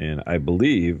 and I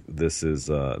believe this is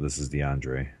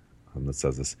DeAndre that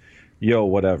says this. Yo,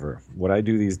 whatever. What I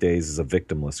do these days is a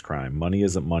victimless crime. Money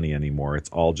isn't money anymore. It's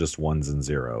all just ones and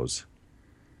zeros.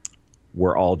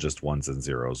 We're all just ones and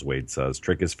zeros, Wade says.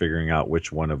 Trick is figuring out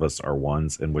which one of us are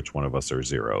ones and which one of us are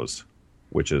zeros,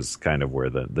 which is kind of where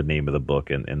the name of the book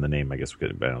and the name, I guess, I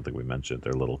don't think we mentioned,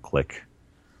 their little clique.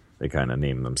 They kind of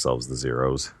name themselves the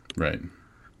zeros. Right.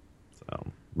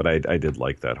 So, but I did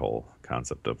like that whole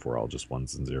concept of we're all just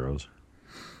ones and zeros.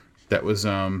 That was,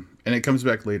 and it comes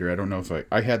back later. I don't know if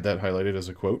I had that highlighted as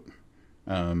a quote.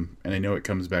 And I know it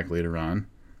comes back later on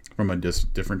from a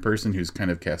different person who's kind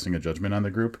of casting a judgment on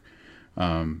the group.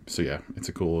 So yeah, it's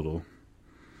a cool little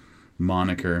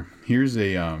moniker. Here's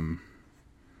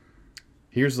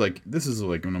like, this is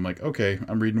like when I'm like, okay,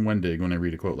 I'm reading Wendig when I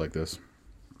read a quote like this.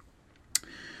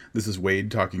 This is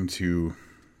Wade talking to,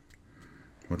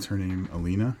 what's her name?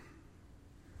 Alina?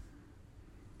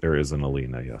 There is an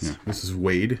Alina, yes. Yeah, this is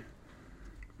Wade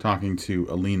talking to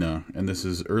Alina, and this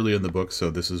is early in the book,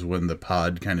 so this is when the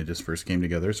pod kind of just first came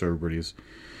together, so everybody's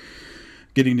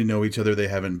getting to know each other. They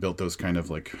haven't built those kind of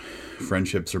like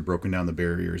friendships or broken down the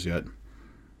barriers yet.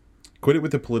 Quit it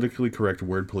with the politically correct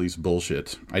word police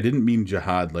bullshit. I didn't mean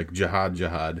jihad like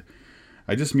jihad.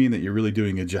 I just mean that you're really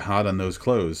doing a jihad on those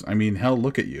clothes. I mean, hell,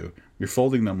 look at you. You're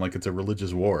folding them like it's a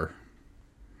religious war.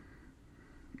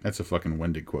 That's a fucking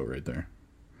Wendig quote right there.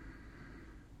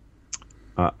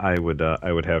 I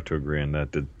would have to agree, and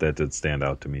that did stand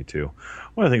out to me too.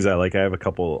 One of the things I like, I have a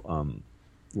couple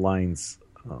lines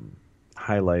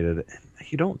highlighted,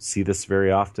 and you don't see this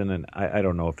very often, and I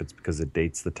don't know if it's because it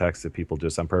dates the text that people do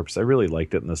this on purpose. I really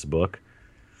liked it in this book.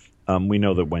 We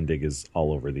know that Wendig is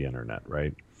all over the internet,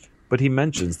 right? But he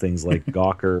mentions things like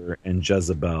Gawker and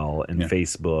Jezebel and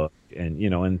Facebook, and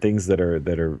and things that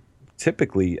are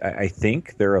typically, I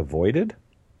think, they're avoided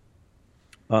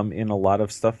in a lot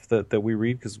of stuff that we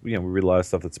read, because we read a lot of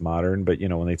stuff that's modern, but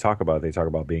when they talk about it, they talk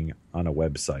about being on a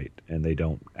website, and they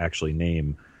don't actually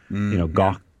name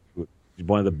Gawker,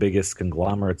 one of the biggest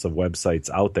conglomerates of websites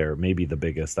out there, maybe the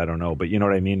biggest, I don't know, but you know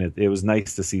what I mean. It was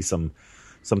nice to see some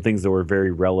things that were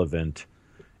very relevant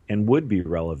and would be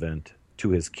relevant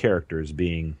to his characters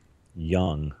being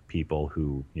young people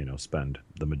who spend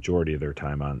the majority of their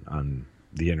time on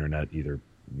the internet, either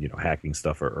hacking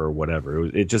stuff or whatever.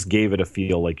 It just gave it a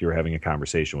feel like you're having a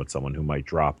conversation with someone who might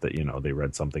drop that they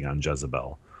read something on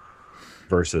Jezebel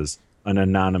versus an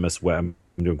anonymous web.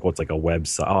 I'm doing quotes like a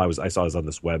website. I saw it was on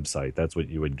this website. That's what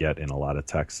you would get in a lot of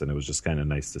texts, and it was just kind of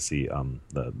nice to see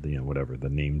the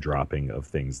name dropping of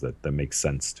things that make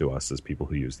sense to us as people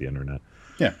who use the internet.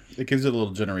 Yeah, it gives it a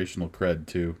little generational cred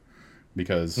too,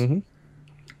 because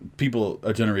people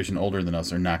a generation older than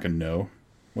us are not going to know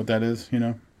what that is,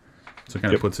 So it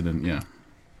kind of puts it in,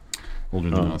 older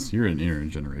than us. You're in a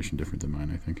generation different than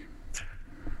mine, I think.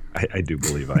 I do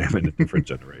believe I am in a different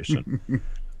generation.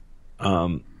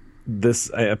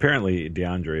 Apparently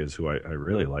DeAndre is who I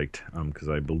really liked, because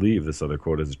I believe this other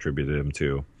quote is attributed to him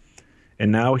too.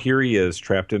 And now here he is,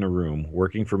 trapped in a room,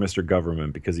 working for Mr.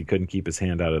 Government because he couldn't keep his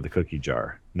hand out of the cookie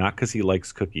jar. Not because he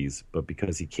likes cookies, but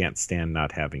because he can't stand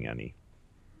not having any.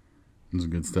 That's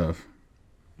good stuff.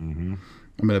 Mm-hmm.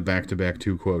 I'm going to back-to-back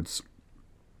two quotes.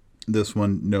 This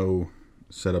one, no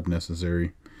setup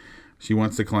necessary. She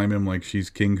wants to climb him like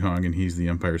she's King Kong and he's the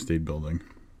Empire State Building.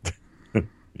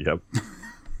 Yep.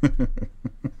 I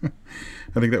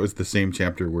think that was the same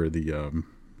chapter where the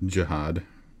jihad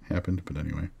happened, but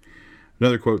anyway.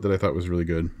 Another quote that I thought was really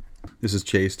good. This is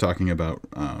Chase talking about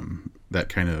that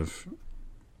kind of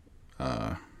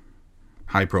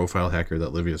high-profile hacker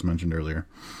that Livius mentioned earlier,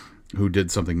 who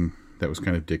did something that was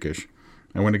kind of dickish.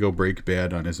 I went to go break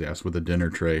bad on his ass with a dinner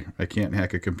tray. I can't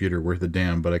hack a computer worth a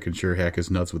damn, but I can sure hack his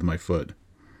nuts with my foot.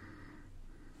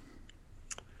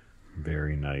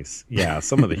 Very nice. Yeah,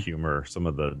 some of the humor, some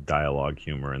of the dialogue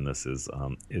humor in this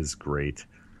is great.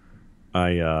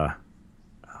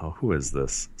 Who is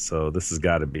this? So this has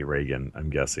got to be Reagan, I'm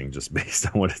guessing, just based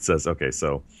on what it says. Okay,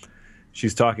 so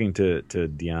she's talking to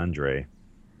DeAndre.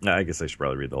 I guess I should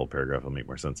probably read the whole paragraph. It'll make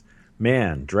more sense.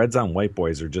 Man, dreads on white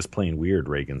boys are just plain weird,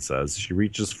 Reagan says. She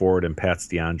reaches forward and pats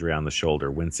DeAndre on the shoulder,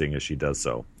 wincing as she does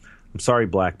so. I'm sorry,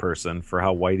 black person, for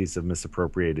how whiteys have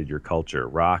misappropriated your culture.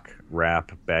 Rock,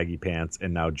 rap, baggy pants,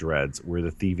 and now dreads. We're the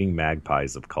thieving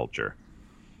magpies of culture.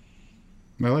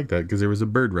 I like that because there was a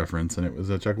bird reference and it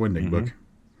was a Chuck Wendig book.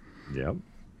 Yep.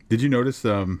 Did you notice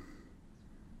the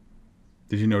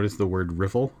word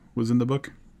riffle was in the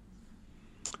book?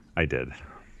 I did.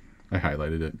 I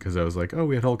highlighted it because I was like, oh,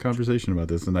 we had a whole conversation about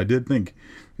this. And I did think,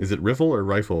 is it riffle or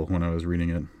rifle when I was reading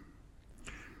it?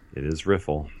 It is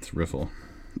riffle. It's riffle.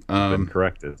 Been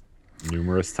corrected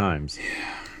numerous times.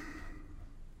 Yeah.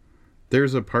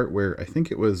 There's a part where I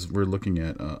think we're looking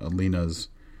at Alina's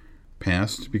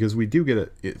past, because we do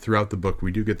get it throughout the book.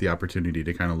 We do get the opportunity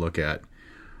to kind of look at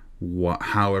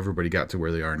how everybody got to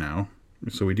where they are now.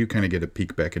 So we do kind of get a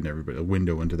peek back into everybody, a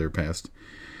window into their past.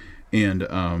 And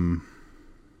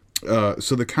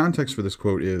so the context for this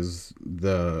quote is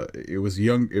it was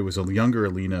a younger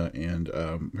Alina, and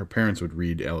her parents would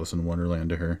read Alice in Wonderland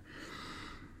to her.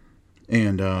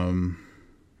 And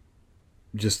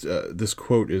this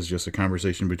quote is just a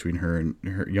conversation between her and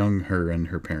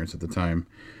her parents at the time.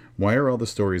 Why are all the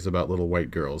stories about little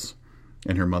white girls?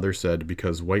 And her mother said,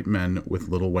 because white men with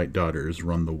little white daughters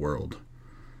run the world.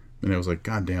 And I was like,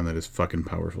 God damn, that is fucking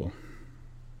powerful.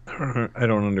 I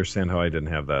don't understand how I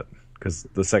didn't have that. Because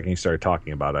the second you started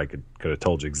talking about it, I could have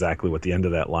told you exactly what the end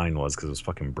of that line was, because it was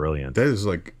fucking brilliant. That is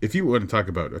like, if you want to talk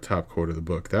about a top quote of the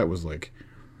book, that was like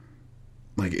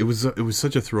it was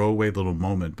such a throwaway little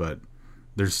moment, but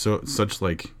there's such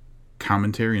like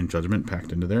commentary and judgment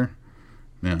packed into there.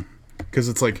 Yeah, because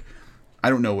it's like, I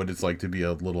don't know what it's like to be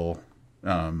a little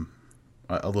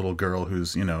girl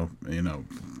who's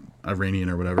Iranian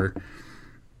or whatever.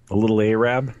 A little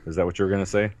Arab? Is that what you were going to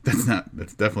say?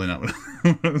 That's definitely not what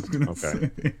I was going to say.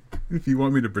 If you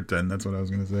want me to pretend, that's what I was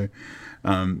going to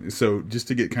say. So just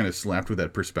to get kind of slapped with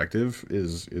that perspective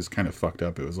is kind of fucked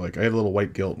up. It was like, I had a little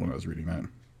white guilt when I was reading that.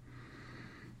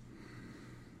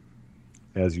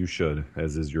 As you should,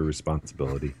 as is your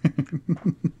responsibility.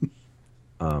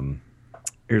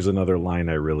 Here's another line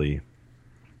I really,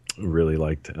 really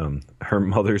liked. Her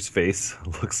mother's face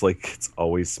looks like it's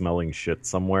always smelling shit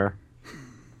somewhere.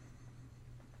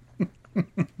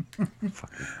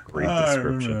 Fucking great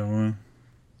description.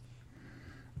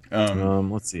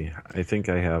 Let's see. I think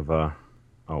I have. Go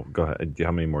ahead.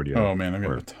 How many more do you have? Oh man, I've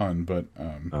got a ton, but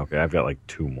okay, I've got like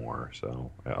 2 more, so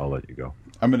I'll let you go.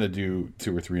 I'm gonna do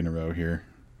 2 or 3 in a row here.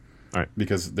 All right,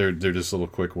 because they're just little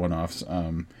quick one-offs.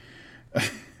 One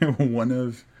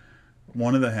of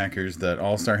the hackers, that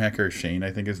all-star hacker Shane,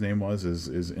 I think his name was,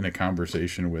 is in a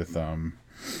conversation with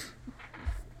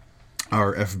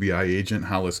our FBI agent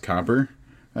Hollis Copper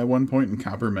at one point, and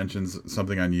Copper mentions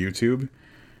something on YouTube,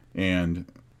 and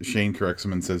Shane corrects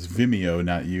him and says Vimeo,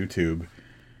 not YouTube,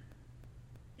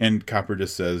 and Copper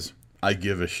just says, I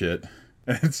give a shit.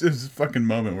 And it's this fucking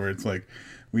moment where it's like,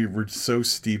 we were so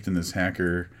steeped in this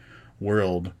hacker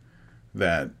world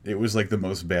that it was like the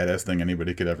most badass thing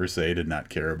anybody could ever say to not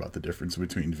care about the difference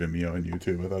between Vimeo and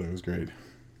YouTube. I thought it was great.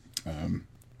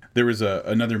 There was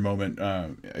another moment,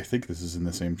 I think this is in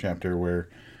the same chapter, where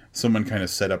someone kind of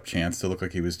set up Chance to look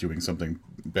like he was doing something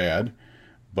bad,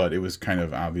 but it was kind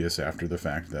of obvious after the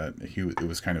fact that it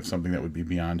was kind of something that would be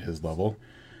beyond his level.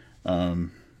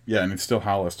 And it's still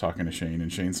Hollis talking to Shane,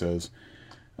 and Shane says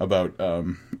about a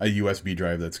USB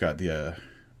drive that's got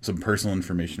some personal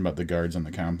information about the guards on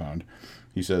the compound.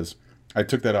 He says, I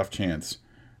took that off Chance.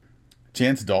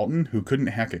 Chance Dalton, who couldn't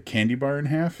hack a candy bar in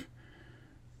half?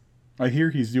 I hear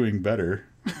he's doing better.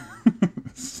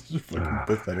 It's such a fucking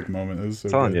pathetic moment. It was so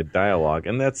telling you, dialogue,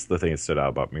 and that's the thing that stood out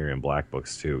about Miriam Black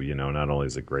books too. Not only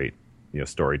is it great,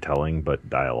 storytelling, but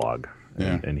dialogue,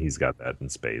 and he's got that in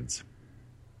spades.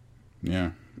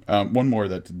 Yeah. One more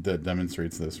that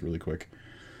demonstrates this really quick.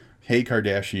 Hey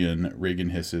Kardashian, Reagan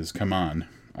hisses, come on.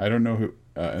 I don't know who,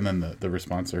 and then the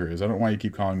response to her is, I don't know why you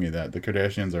keep calling me that. The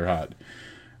Kardashians are hot.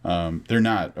 They're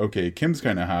not. Okay, Kim's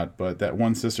kind of hot, but that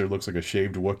one sister looks like a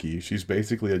shaved Wookiee. She's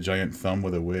basically a giant thumb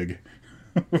with a wig.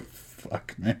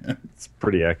 Fuck, man. It's a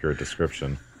pretty accurate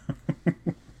description.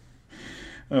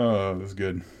 Oh, that's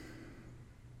good.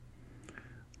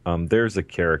 There's a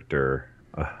character.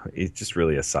 He's just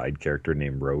really a side character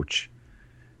named Roach.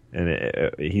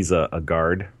 And he's a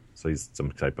guard. So he's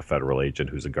some type of federal agent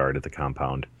who's a guard at the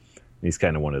compound. And he's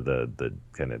kind of one of the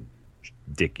kind of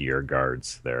dickier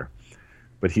guards there.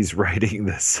 But he's writing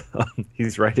this.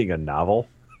 He's writing a novel,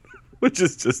 which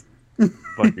is just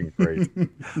fucking great.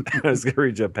 I was going to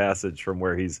read you a passage from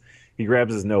where he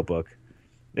grabs his notebook.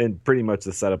 And pretty much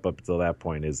the setup up until that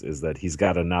point is that he's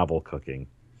got a novel cooking.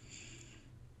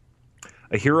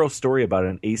 A hero story about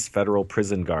an ace federal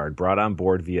prison guard brought on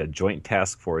board via joint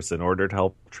task force in order to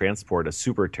help transport a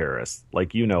super terrorist,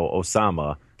 like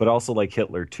Osama, but also like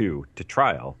Hitler too, to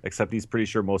trial. Except he's pretty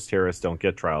sure most terrorists don't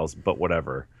get trials, but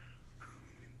whatever.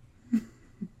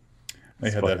 I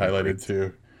had that highlighted great.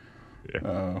 Too.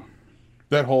 Yeah.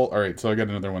 All right, so I got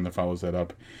another one that follows that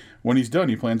up. When he's done,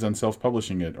 he plans on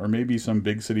self-publishing it, or maybe some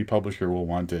big city publisher will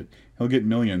want it. He'll get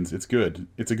millions. It's good.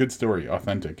 It's a good story,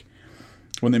 authentic.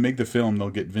 When they make the film, they'll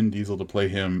get Vin Diesel to play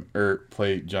him,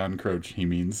 play John Croach, he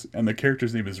means. And the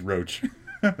character's name is Roach.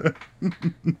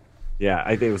 Yeah, I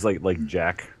think it was like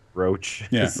Jack Roach.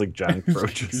 Yeah. It's like John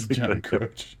Croach. It's John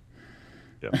Croach.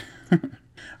 Yeah.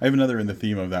 I have another in the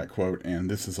theme of that quote, and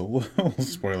this is a little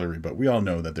spoilery, but we all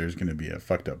know that there's going to be a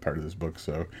fucked up part of this book,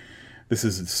 so this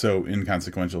is so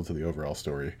inconsequential to the overall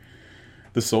story.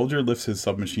 The soldier lifts his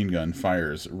submachine gun,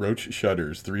 fires. Roach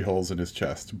shudders, 3 holes in his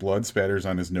chest. Blood spatters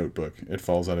on his notebook. It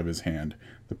falls out of his hand.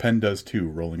 The pen does too,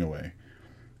 rolling away.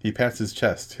 He pats his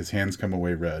chest. His hands come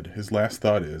away red. His last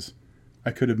thought is,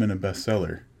 I could have been a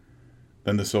bestseller.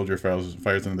 Then the soldier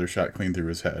fires another shot clean through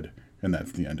his head, and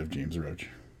that's the end of James Roach.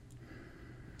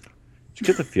 Did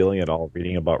you get the feeling at all,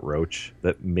 reading about Roach,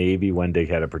 that maybe Wendig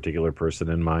had a particular person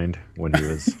in mind when he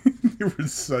was...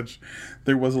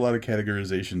 There was a lot of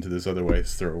categorization to this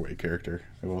otherwise throwaway character.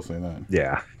 I will say that.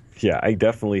 Yeah, I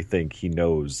definitely think he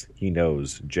knows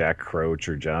Jack Croach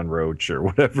or John Roach or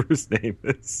whatever his name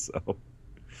is. So,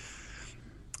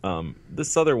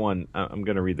 this other one, I'm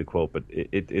going to read the quote, but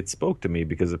it spoke to me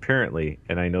because apparently,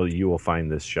 and I know you will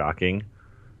find this shocking,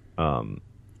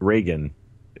 Reagan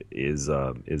is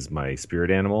my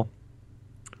spirit animal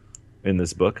in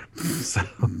this book. So,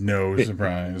 no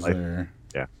surprise there.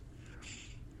 Yeah.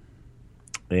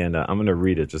 And I'm going to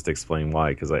read it just to explain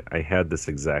why, because I had this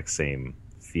exact same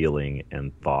feeling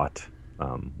and thought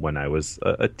when I was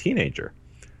a teenager.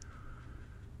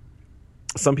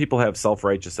 Some people have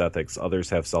self-righteous ethics, others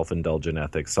have self-indulgent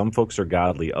ethics. Some folks are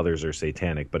godly, others are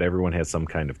satanic, but everyone has some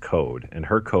kind of code. And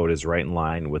her code is right in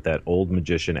line with that old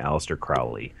magician Aleister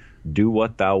Crowley. Do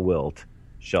what thou wilt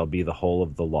shall be the whole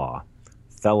of the law.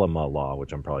 Thelema law,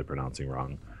 which I'm probably pronouncing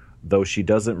wrong. Though she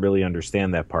doesn't really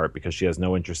understand that part because she has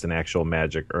no interest in actual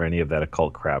magic or any of that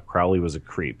occult crap. Crowley was a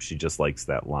creep. She just likes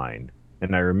that line.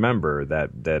 And I remember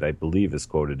that I believe is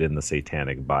quoted in the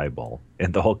Satanic Bible.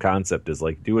 And the whole concept is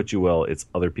like, do what you will. It's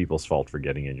other people's fault for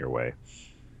getting in your way.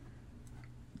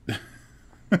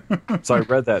 So I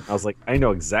read that and I was like, I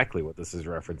know exactly what this is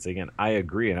referencing. And I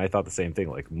agree. And I thought the same thing.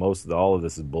 Like all of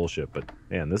this is bullshit. But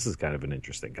man, this is kind of an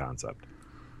interesting concept.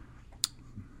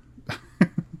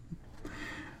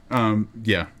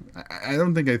 Yeah, I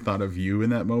don't think I thought of you in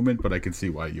that moment, but I could see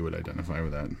why you would identify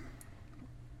with that.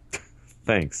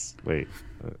 Thanks. Wait.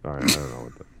 All right. I don't know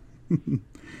what that.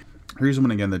 Here's one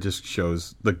again that just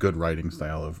shows the good writing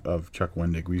style of Chuck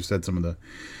Wendig. We've said some of the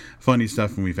funny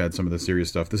stuff and we've had some of the serious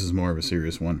stuff. This is more of a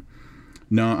serious one.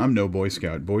 No, I'm no Boy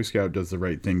Scout. Boy Scout does the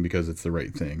right thing because it's the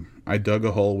right thing. I dug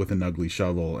a hole with an ugly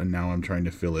shovel and now I'm trying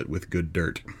to fill it with good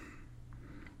dirt.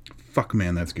 Fuck,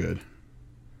 man, that's good.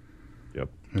 Yep.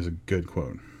 That's a good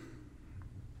quote.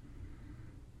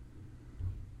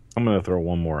 I'm going to throw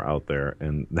one more out there,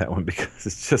 and that one because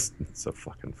it's so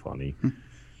fucking funny.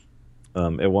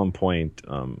 At one point,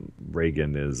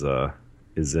 Reagan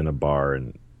is in a bar,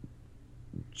 and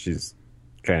she's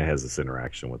kind of has this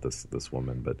interaction with this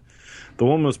woman. But the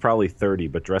woman was probably 30,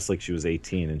 but dressed like she was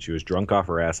 18, and she was drunk off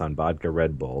her ass on vodka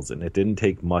Red Bulls, and it didn't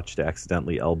take much to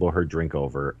accidentally elbow her drink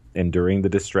over, and during the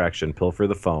distraction, pilfer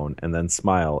the phone, and then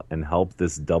smile and help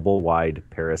this double-wide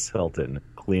Paris Hilton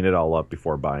clean it all up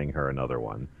before buying her another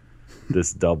one.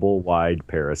 This double-wide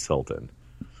Paris Hilton.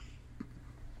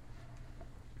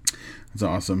 It's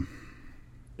awesome.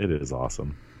 It is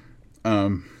awesome.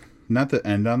 Not to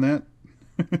end on that,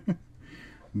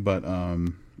 but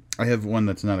I have one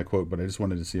that's not a quote, but I just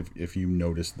wanted to see if you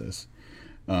noticed this.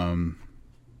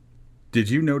 Did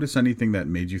you notice anything that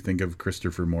made you think of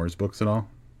Christopher Moore's books at all?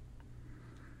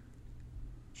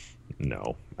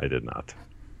 No, I did not.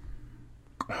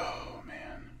 Oh,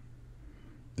 man.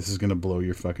 This is gonna blow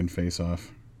your fucking face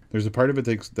off. There's a part of it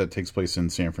that takes place in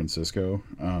San Francisco.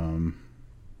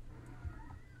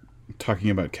 Talking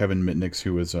about Kevin Mitnick,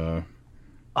 who was yeah,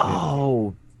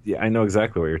 I know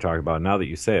exactly what you're talking about. Now that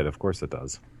you say it, of course it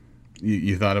does.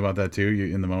 You thought about that too,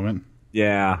 in the moment?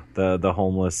 Yeah, the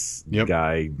homeless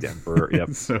guy, Denver. Yep.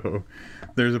 So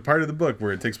there's a part of the book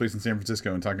where it takes place in San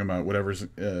Francisco and talking about whatever's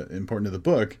important to the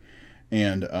book.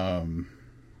 And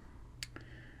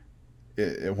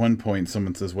at one point,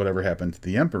 someone says, "Whatever happened to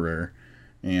the Emperor?"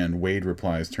 And Wade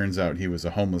replies, "Turns out he was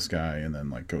a homeless guy," and then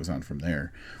like goes on from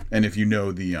there. And if you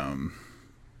know the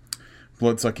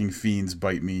blood-sucking fiends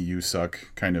bite me, you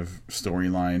suck kind of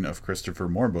storyline of Christopher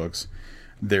Moore books,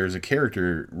 there's a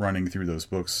character running through those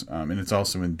books, and it's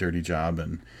also in Dirty Job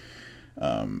and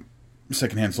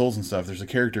Secondhand Souls and stuff. There's a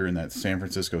character in that San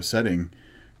Francisco setting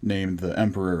named the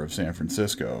Emperor of San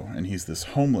Francisco, and he's this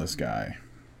homeless guy.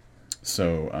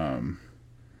 So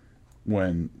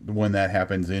when that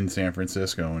happens in San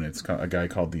Francisco and it's a guy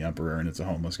called the Emperor and it's a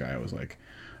homeless guy, I was like,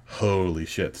 holy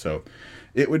shit. So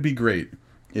it would be great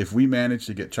if we managed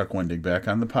to get Chuck Wendig back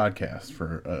on the podcast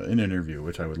for an interview,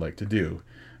 which I would like to do,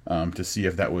 to see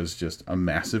if that was just a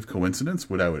massive coincidence,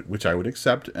 which I would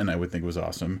accept and I would think was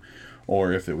awesome,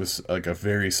 or if it was like a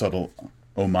very subtle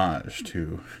homage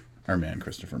to our man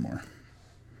Christopher Moore.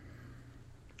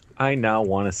 I now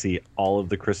want to see all of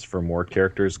the Christopher Moore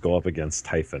characters go up against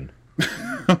Typhon.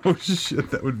 Oh shit,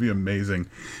 that would be amazing.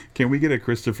 Can we get a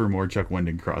Christopher Moore Chuck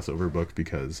Wendig crossover book?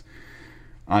 Because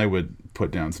I would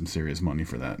put down some serious money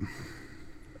for that.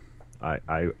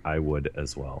 I would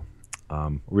as well.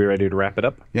 Are we ready to wrap it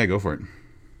up? Yeah, go for it.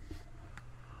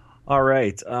 All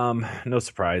right. No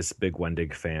surprise, big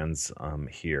Wendig fans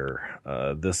here.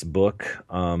 This book,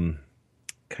 kind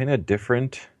of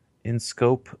different in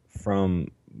scope from...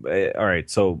 all right,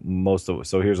 so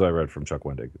here's what I read from Chuck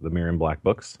Wendig. The Mirror and Black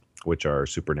books, which are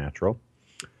supernatural.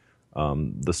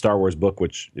 The Star Wars book,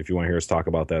 which if you want to hear us talk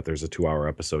about that, there's a 2-hour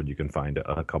episode you can find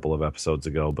a couple of episodes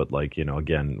ago, but like,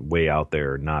 again, way out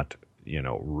there, not,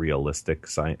 realistic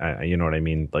science. You know what I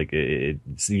mean? Like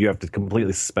you have to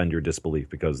completely suspend your disbelief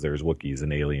because there's Wookiees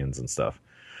and aliens and stuff.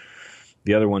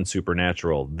 The other one,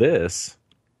 Supernatural. This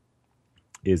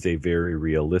is a very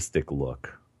realistic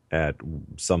look at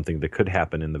something that could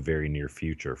happen in the very near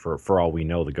future. For all we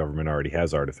know, the government already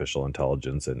has artificial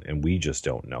intelligence, and we just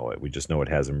don't know it. We just know it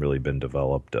hasn't really been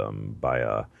developed by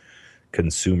a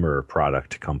consumer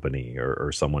product company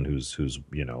or someone who's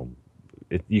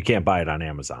you can't buy it on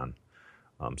Amazon.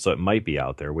 So it might be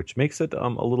out there, which makes it a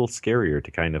little scarier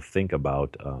to kind of think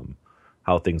about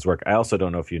how things work. I also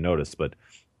don't know if you noticed, but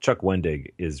Chuck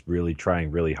Wendig is really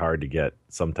trying really hard to get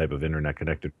some type of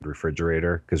internet-connected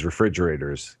refrigerator, because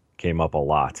refrigerators came up a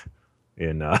lot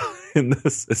in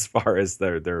this as far as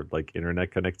their like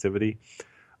internet connectivity.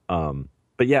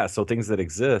 But yeah, so things that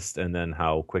exist, and then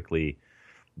how quickly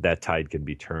that tide can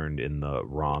be turned in the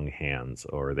wrong hands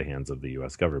or the hands of the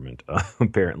U.S. government.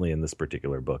 Apparently, in this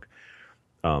particular book,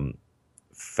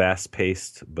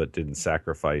 fast-paced but didn't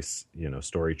sacrifice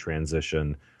story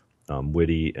transition.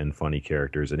 Witty and funny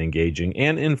characters, an engaging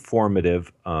and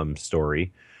informative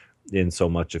story, in so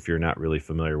much if you're not really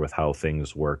familiar with how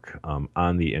things work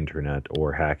on the internet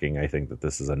or hacking. I think that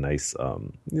this is a nice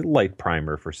light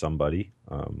primer for somebody.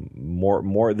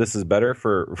 This is better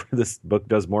for this book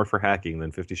does more for hacking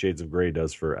than 50 Shades of Grey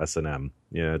does for S&M.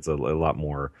 It's a lot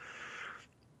more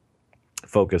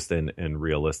focused and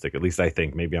realistic. At least I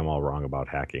think. Maybe I'm all wrong about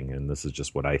hacking, and this is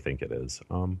just what I think it is.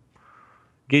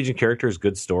 Engaging characters,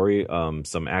 good story,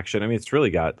 some action. I mean, it's really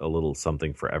got a little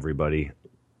something for everybody.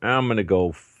 I'm going to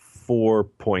go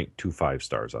 4.25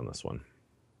 stars on this one.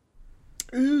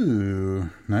 Ooh,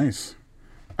 nice.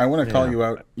 I want to call you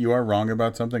out. You are wrong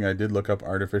about something. I did look up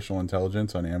artificial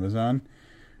intelligence on Amazon.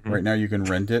 Mm-hmm. Right now you can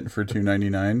rent it for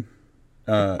 $2.99.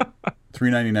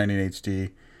 $3.99 in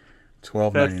HD,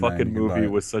 $12.99. That fucking movie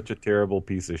was such a terrible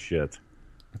piece of shit.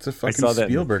 It's a fucking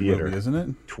Spielberg movie, isn't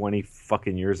it? 20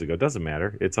 fucking years ago. Doesn't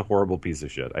matter. It's a horrible piece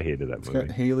of shit. I hated that movie. It's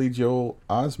got Haley Joel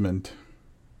Osment.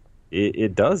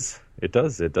 It does. It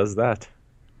does. It does that.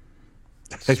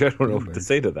 I don't know what to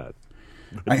say to that.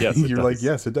 Yes, you're does. Like,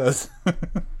 yes, it does.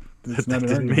 That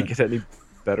didn't make it any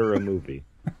better a movie.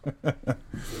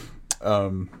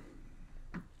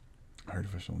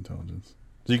 Artificial intelligence.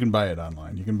 So you can buy it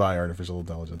online. You can buy artificial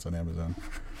intelligence on Amazon.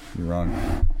 You're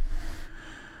wrong.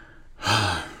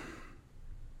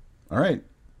 All right.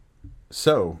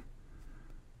 So,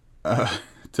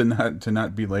 to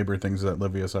not belabor things that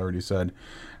Livius already said,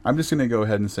 I'm just going to go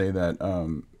ahead and say that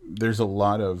there's a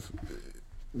lot of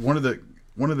one of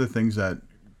the things that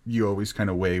you always kind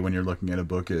of weigh when you're looking at a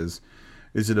book is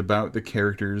it about the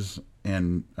characters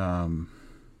and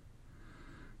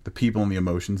the people and the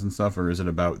emotions and stuff, or is it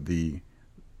about the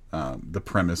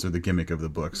premise or the gimmick of the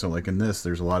book? So like in this,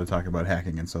 there's a lot of talk about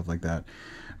hacking and stuff like that.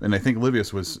 And I think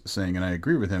Livius was saying, and I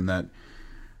agree with him, that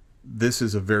this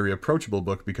is a very approachable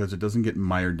book because it doesn't get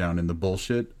mired down in the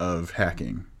bullshit of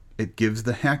hacking. It gives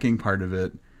the hacking part of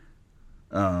it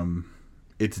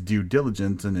its due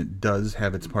diligence, and it does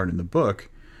have its part in the book.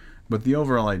 But the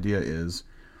overall idea is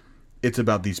it's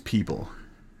about these people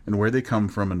and where they come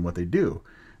from and what they do.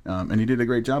 And he did a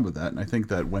great job of that. And I think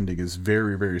that Wendig is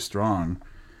very, very strong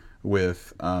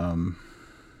with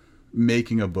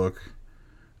making a book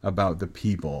about the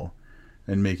people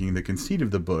and making the conceit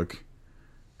of the book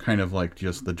kind of like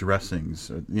just the dressings,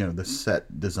 or, you know, the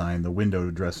set design, the window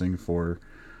dressing for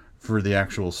the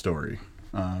actual story.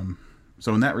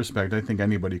 So in that respect, I think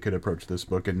anybody could approach this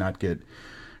book and not get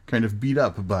kind of beat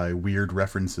up by weird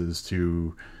references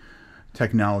to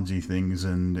technology things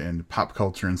and pop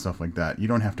culture and stuff like that. You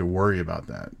don't have to worry about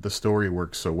that. The story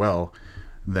works so well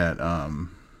that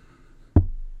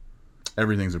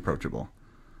everything's approachable.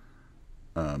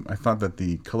 I thought that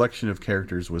the collection of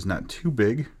characters was not too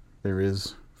big. There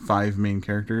is 5 main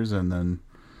characters and then,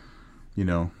 you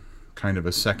know, kind of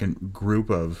a second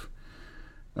group of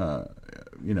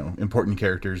important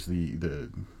characters, the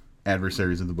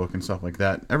adversaries of the book and stuff like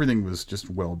that. Everything was just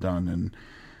well done,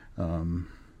 and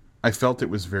I felt it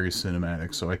was very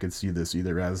cinematic, so I could see this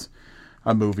either as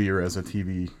a movie or as a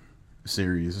TV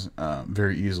series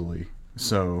very easily.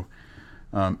 So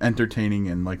entertaining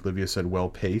and, like Livia said, well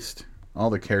paced. All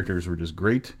the characters were just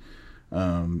great.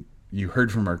 You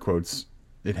heard from our quotes,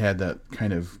 it had that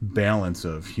kind of balance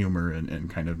of humor and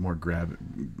kind of more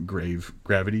grave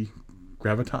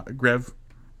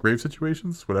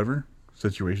situations, whatever,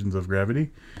 situations of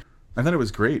gravity. I thought it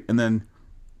was great. And then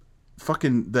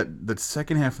fucking that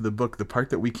second half of the book, the part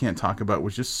that we can't talk about,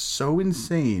 was just so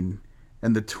insane.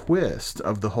 And the twist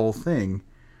of the whole thing,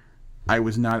 I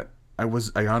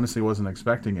honestly wasn't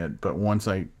expecting it. But once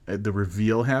the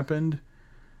reveal happened,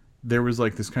 there was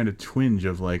like this kind of twinge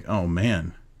of like, oh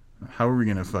man, how are we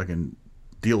going to fucking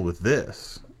deal with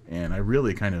this? And I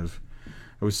really I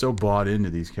was so bought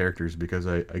into these characters because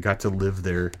I got to live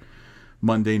their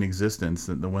mundane existence.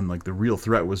 And when like the real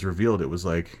threat was revealed, it was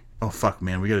like, oh fuck,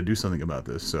 man, we got to do something about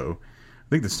this. So I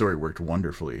think the story worked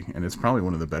wonderfully, and it's probably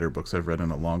one of the better books I've read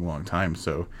in a long, long time.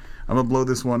 So I'm gonna blow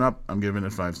this one up. I'm giving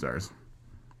it 5 stars.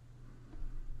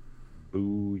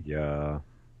 Ooh, yeah.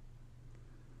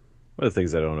 One of the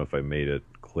things, I don't know if I made it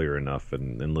clear enough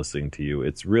in listening to you,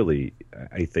 it's really,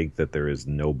 I think that there is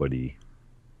nobody,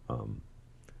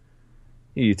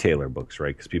 you tailor books,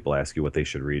 right? Because people ask you what they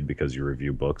should read because you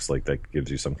review books. Like, that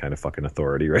gives you some kind of fucking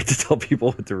authority, right, to tell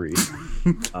people what to read.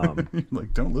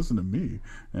 Like, don't listen to me.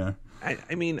 Yeah.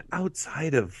 I mean,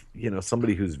 outside of,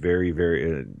 somebody who's very,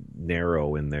 very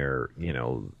narrow in their,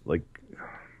 like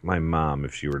my mom,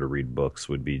 if she were to read books,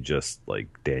 would be just like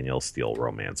Danielle Steele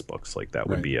romance books. Like, that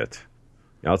would be it.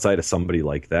 Outside of somebody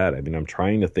like that, I mean, I'm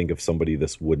trying to think of somebody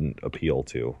this wouldn't appeal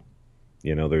to.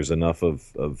 There's enough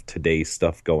of today's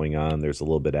stuff going on. There's a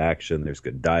little bit of action. There's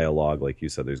good dialogue. Like you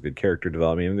said, there's good character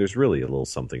development. I mean, there's really a little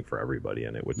something for everybody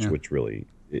in it, which really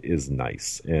is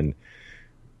nice. And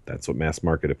that's what mass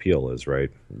market appeal is,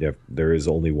 right? There is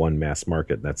only one mass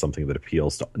market, and that's something that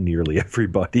appeals to nearly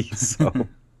everybody. So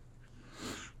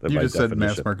you just said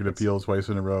mass market appeal twice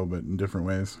in a row, but in different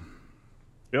ways.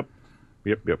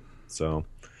 Yep. So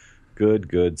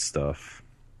good stuff.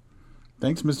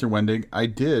 Thanks, Mr. Wendig. I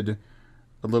did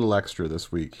a little extra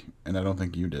this week, and I don't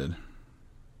think you did.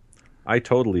 I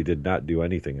totally did not do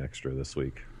anything extra this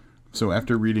week. So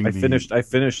after reading I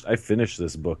finished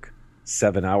this book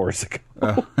 7 hours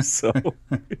ago. So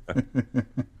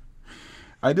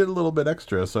I did a little bit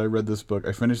extra. So I read this book.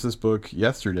 I finished this book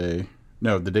yesterday.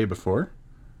 No, the day before.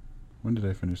 When did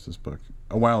I finish this book?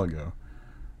 A while ago.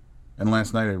 And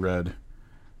last night I read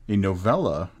a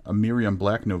novella, a Miriam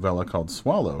Black novella called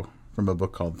Swallow, from a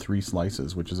book called 3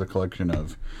 Slices, which is a collection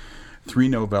of 3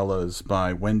 novellas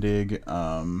by Wendig.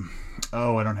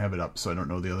 I don't have it up, so I don't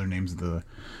know the other names of the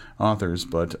authors.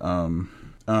 But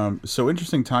so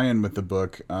interesting tie-in with the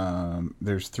book.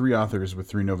 There's 3 authors with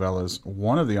 3 novellas.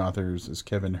 One of the authors is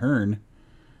Kevin Hearn,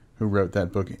 who wrote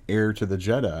that book Heir to the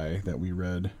Jedi that we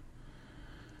read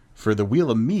for the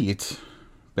Wheel of Meat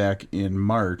back in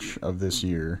March of this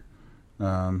year.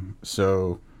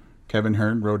 So Kevin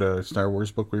Hearn wrote a Star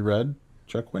Wars book we read.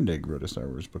 Chuck Wendig wrote a Star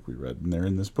Wars book we read, and they're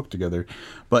in this book together.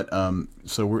 But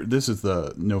this is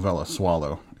the novella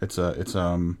Swallow. It's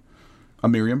a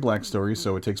Miriam Black story,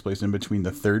 so it takes place in between the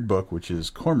 3rd book, which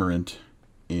is Cormorant,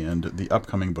 and the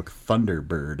upcoming book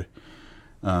Thunderbird.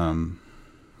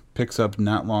 Picks up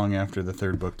not long after the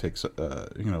 3rd book takes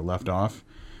left off.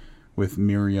 with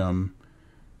Miriam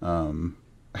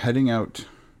heading out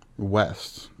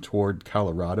west toward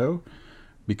Colorado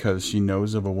because she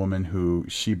knows of a woman who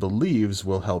she believes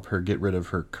will help her get rid of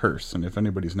her curse. And if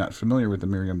anybody's not familiar with the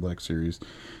Miriam Black series,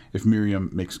 if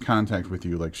Miriam makes contact with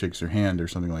you, like shakes your hand or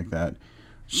something like that,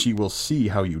 she will see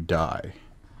how you die.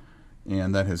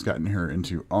 And that has gotten her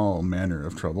into all manner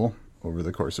of trouble over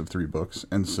the course of 3 books.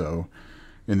 And so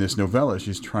in this novella,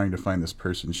 she's trying to find this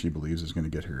person she believes is going to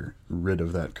get her rid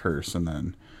of that curse. And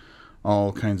then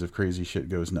all kinds of crazy shit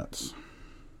goes nuts.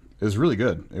 It was really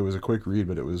good. It was a quick read,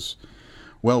 but it was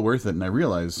well worth it. And I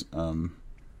realize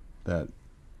that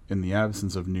in the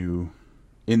absence of new,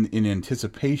 in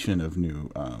anticipation of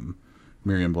new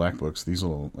Miriam Black books, these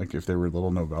little, like if there were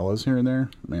little novellas here and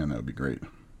there, man, that would be great.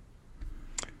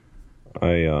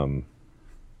 I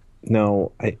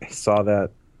saw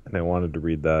that and I wanted to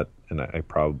read that, and I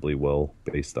probably will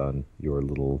based on your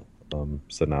little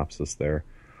synopsis there.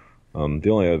 The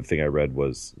only other thing I read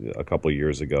was a couple of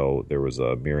years ago, there was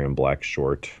a Miriam Black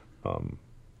short.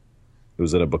 It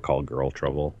was in a book called Girl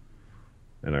Trouble,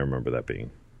 and I remember that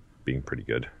being pretty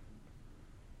good.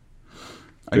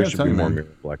 There should be more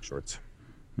Miriam Black shorts.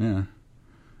 Yeah.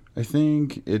 I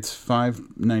think it's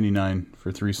 $5.99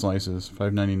 for 3 slices,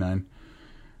 $5.99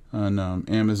 on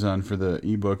Amazon for the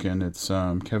ebook, and it's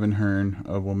Kevin Hearn,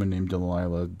 a woman named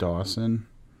Delilah Dawson,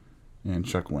 and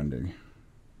Chuck Wendig.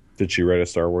 Did she write a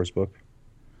Star Wars book?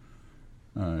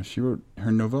 She wrote,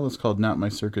 her novella is called Not My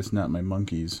Circus, Not My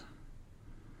Monkeys.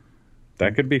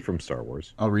 That could be from Star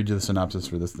Wars. I'll read you the synopsis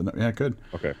for this. Yeah, it could.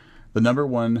 Okay. The number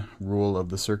 1 rule of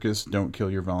the circus: don't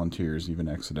kill your volunteers, even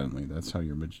accidentally. That's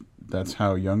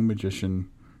how young magician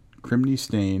Criminy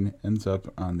Stain ends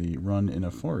up on the run in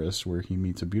a forest where he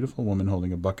meets a beautiful woman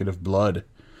holding a bucket of blood.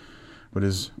 But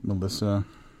is Melissa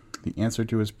the answer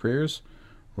to his prayers,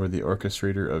 or the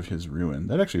orchestrator of his ruin?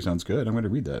 That actually sounds good. I'm going to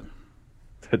read that.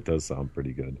 That does sound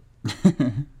pretty good.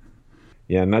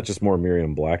 Yeah, not just more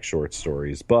Miriam Black short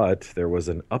stories, but there was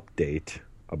an update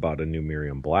about a new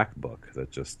Miriam Black book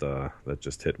that just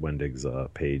hit Wendig's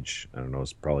page. I don't know,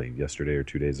 it's probably yesterday or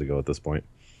 2 days ago at this point.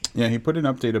 Yeah, he put an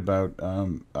update about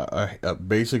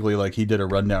basically like he did a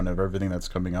rundown of everything that's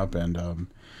coming up, and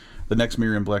the next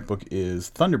Miriam Black book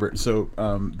is Thunderbird. So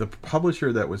the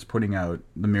publisher that was putting out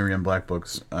the Miriam Black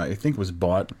books, I think, was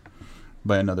bought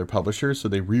by another publisher, so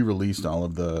they re-released all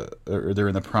of or they're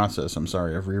in the process,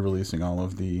 of re-releasing all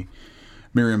of the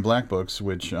Miriam Black books,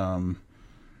 which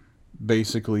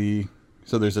basically,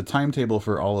 so there's a timetable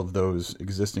for all of those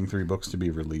existing 3 books to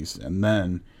be released, and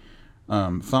then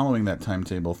following that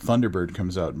timetable, Thunderbird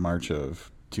comes out in March of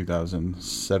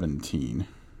 2017.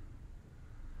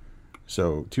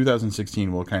 So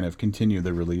 2016 will kind of continue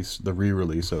the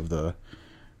re-release of the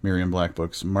Miriam Black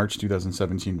books. March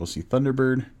 2017 we'll see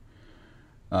Thunderbird.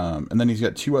 And then he's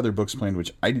got 2 other books planned,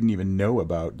 which I didn't even know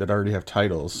about, that already have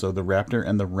titles. So The Raptor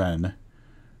and the Wren,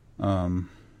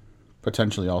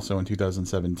 potentially also in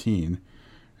 2017.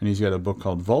 And he's got a book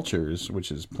called Vultures,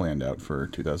 which is planned out for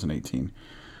 2018.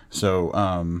 So,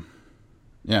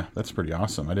 yeah, that's pretty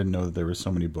awesome. I didn't know that there were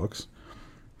so many books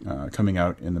coming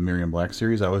out in the Miriam Black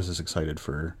series. I was just excited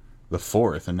for the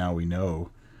 4th, and now we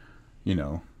know,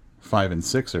 5 and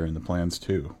 6 are in the plans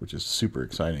too, which is super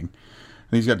exciting.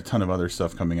 And he's got a ton of other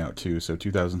stuff coming out too. So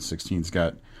 2016's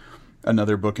got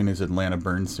another book in his Atlanta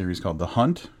Burns series called The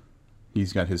Hunt.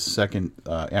 He's got his second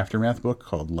Aftermath book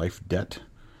called Life Debt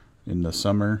in the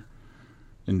summer.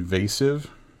 Invasive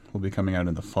will be coming out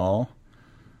in the fall.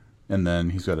 And then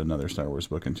he's got another Star Wars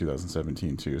book in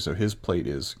 2017 too. So his plate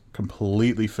is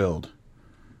completely filled.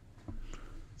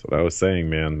 That's what I was saying,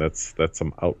 man. That's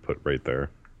some output right there.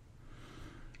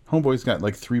 Homeboy's got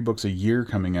like 3 books a year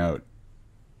coming out.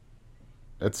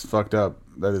 That's fucked up.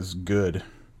 That is good.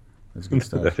 That's good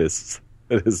stuff. That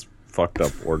is fucked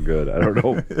up or good. I don't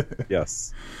know.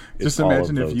 Yes. Just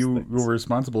imagine if you were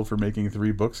responsible for making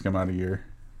 3 books come out a year.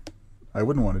 I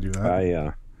wouldn't want to do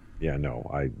that.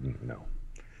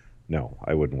 No,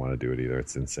 I wouldn't want to do it either.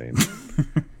 It's insane.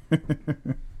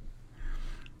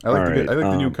 I like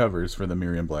the new covers for the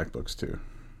Miriam Black books too.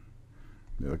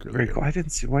 They look really good. Cool.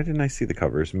 Why didn't I see the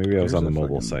covers? Maybe I was on the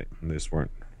mobile site and they just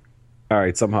weren't. All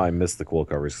right, somehow I missed the cool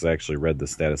covers because I actually read the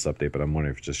status update, but I'm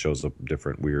wondering if it just shows up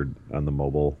different weird on the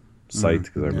mobile site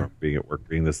because I remember being at work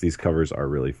reading this. These covers are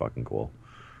really fucking cool.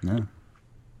 Yeah.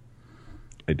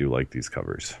 I do like these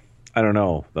covers. I don't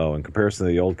know, though, in comparison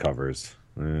to the old covers.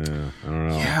 I don't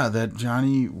know. Yeah, that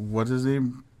Johnny, what's his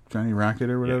name? Johnny Rocket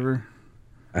or whatever?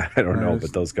 Yeah. I don't know,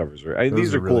 but those covers are...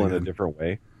 these are cool really in a different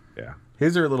way. Yeah.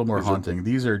 His are a little more haunting.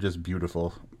 These are just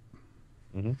beautiful.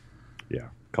 Mm-hmm. Yeah.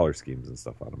 Color schemes and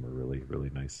stuff on them are really, really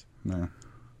nice. Yeah.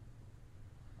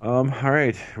 All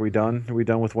right. Are we done? Are we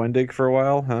done with Wendig for a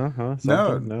while? Huh?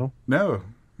 No.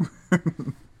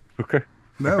 Okay.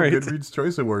 No, right. Goodreads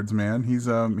Choice Awards, man. He's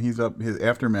up. His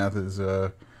Aftermath is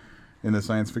in the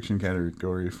science fiction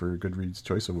category for Goodreads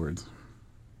Choice Awards.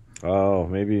 Oh,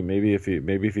 maybe if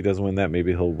he doesn't win that,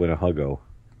 maybe he'll win a Huggo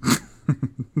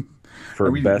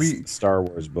for best Star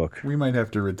Wars book. We might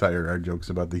have to retire our jokes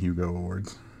about the Hugo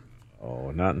Awards. Oh,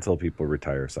 not until people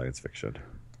retire science fiction.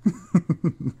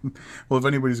 Well, if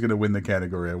anybody's going to win the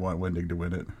category, I want Wendig to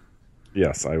win it.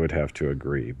 Yes, I would have to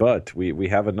agree. But we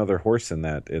have another horse in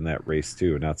that race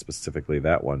too. Not specifically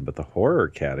that one, but the horror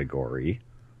category.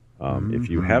 If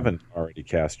you haven't already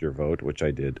cast your vote, which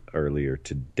I did earlier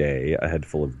today, A Head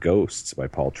Full of Ghosts by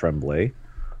Paul Tremblay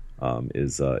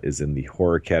is in the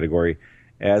horror category,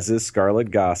 as is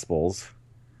Scarlet Gospels,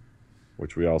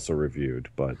 which we also reviewed.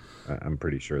 But I'm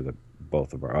pretty sure that I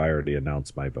already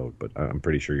announced my vote, but I'm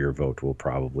pretty sure your vote will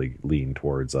probably lean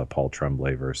towards Paul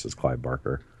Tremblay versus Clive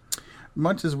Barker.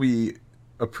 Much as we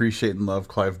appreciate and love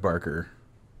Clive Barker,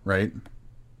 right?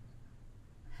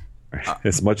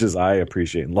 As much as I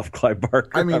appreciate and love Clive Barker,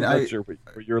 I mean, I'm not sure what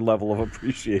your level of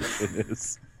appreciation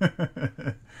is.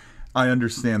 I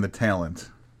understand the talent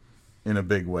in a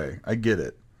big way. I get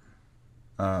it.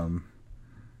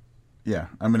 Yeah,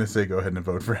 I'm going to say go ahead and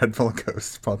vote for Head Full of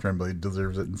Ghosts. Paul Tremblay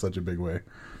deserves it in such a big way.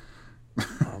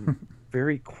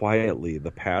 Very quietly,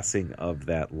 the passing of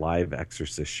that live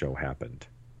Exorcist show happened.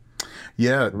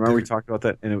 Yeah. Remember we talked about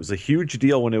that? And it was a huge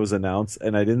deal when it was announced,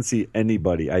 and I didn't see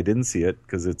anybody. I didn't see it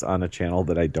because it's on a channel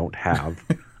that I don't have.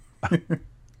 All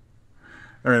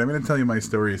right, I'm going to tell you my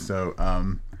story. So,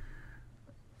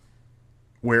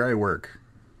 where I work,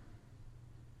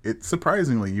 it's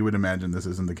surprisingly, you would imagine this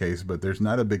isn't the case, but there's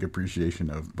not a big appreciation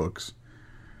of books,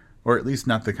 or at least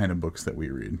not the kind of books that we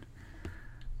read.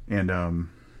 And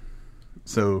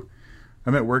so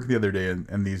I'm at work the other day,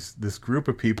 and this group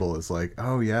of people is like,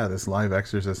 oh yeah, this live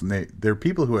Exorcist, and they're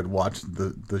people who had watched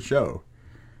the show,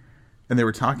 and they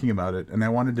were talking about it, and I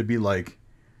wanted to be like,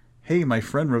 hey, my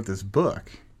friend wrote this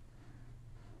book,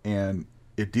 and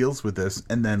it deals with this,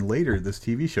 and then later this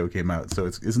TV show came out, so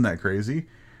isn't that crazy?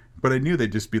 But I knew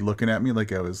they'd just be looking at me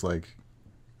like I was like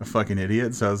a fucking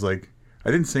idiot, so I was like,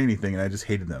 I didn't say anything, and I just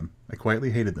hated them. I quietly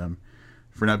hated them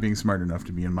for not being smart enough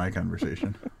to be in my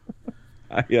conversation.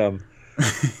 I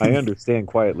understand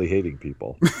quietly hating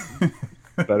people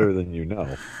better than you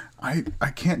know. I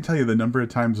can't tell you the number of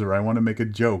times where I want to make a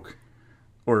joke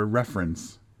or a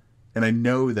reference, and I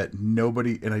know that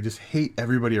nobody, and I just hate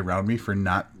everybody around me for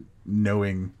not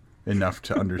knowing enough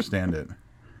to understand it.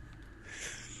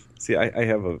 See, I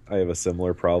have a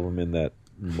similar problem in that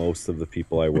most of the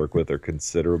people I work with are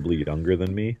considerably younger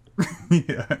than me.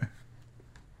 Yeah.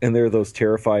 And there are those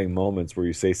terrifying moments where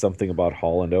you say something about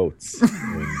Hall & Oates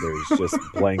and there's just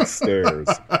blank stares.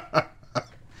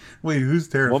 Wait, who's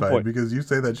terrified? Because you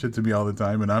say that shit to me all the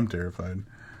time and I'm terrified.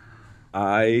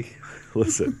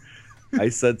 Listen, I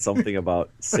said something about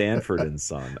Sanford &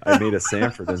 Son. I made a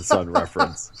Sanford & Son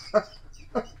reference.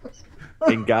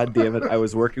 And God damn it, I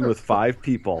was working with 5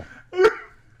 people,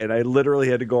 and I literally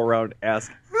had to go around and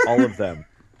ask all of them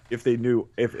if they knew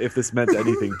if this meant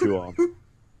anything to them.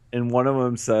 And one of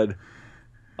them said,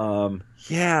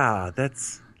 yeah,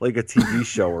 that's like a TV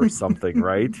show or something,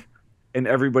 right? And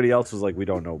everybody else was like, we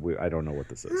don't know. I don't know what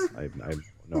this is. I have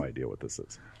no idea what this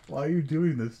is. Why are you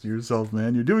doing this to yourself,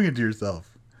 man? You're doing it to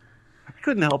yourself. I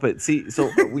couldn't help it. See,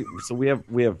 so we have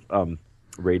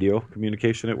radio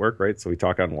communication at work, right? So we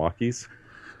talk on walkies.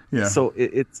 Yeah. So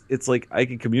it's like I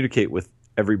can communicate with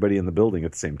everybody in the building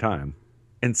at the same time.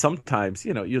 And sometimes,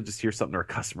 you'll just hear something, or a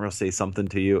customer will say something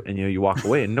to you, and you walk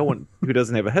away, and no one who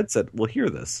doesn't have a headset will hear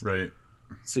this. Right.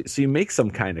 So you make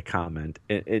some kind of comment,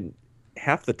 and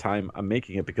half the time I'm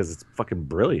making it because it's fucking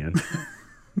brilliant.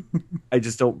 I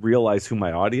just don't realize who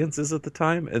my audience is at the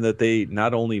time, and that they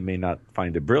not only may not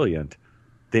find it brilliant,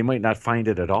 they might not find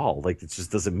it at all. Like, it just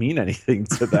doesn't mean anything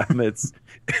to them. It's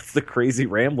the crazy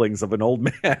ramblings of an old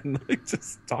man, like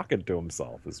just talking to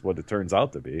himself is what it turns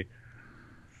out to be.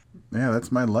 Yeah,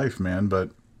 that's my life, man.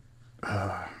 But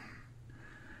I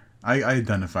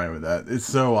identify with that. It's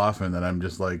so often that I'm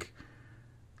just like,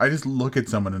 I just look at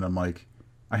someone and I'm like,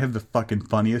 I have the fucking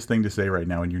funniest thing to say right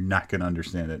now, and you're not going to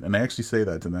understand it. And I actually say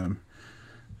that to them,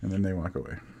 and then they walk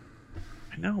away.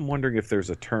 Now I'm wondering if there's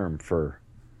a term for,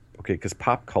 okay, because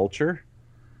pop culture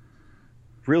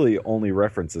really only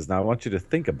references. Now I want you to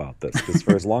think about this, because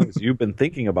for as long as you've been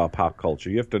thinking about pop culture,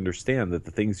 you have to understand that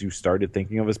the things you started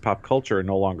thinking of as pop culture are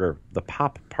no longer the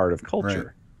pop part of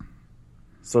culture. Right.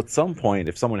 So at some point,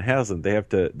 if someone hasn't, they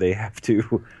have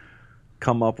to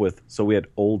come up with, so we had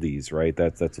oldies, right?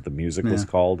 That's what the music was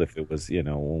called. If it was,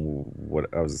 what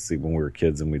I was when we were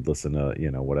kids and we'd listen to,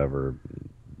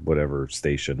 whatever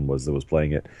station was that was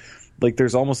playing it. Like,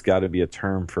 there's almost got to be a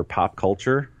term for pop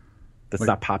culture that's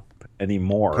not pop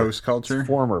anymore. Post culture? It's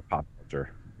former pop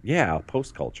culture. Yeah,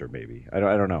 post culture maybe. I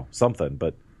don't know, something,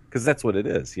 but because that's what it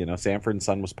is. Sanford and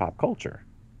Son was pop culture.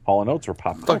 Hall & Oates were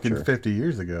pop culture. Fucking 50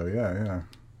 years ago, yeah.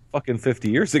 Fucking 50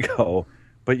 years ago.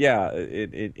 But yeah,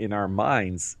 in our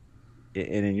minds,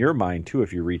 and in your mind too,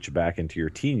 if you reach back into your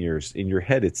teen years, in your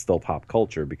head it's still pop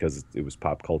culture because it was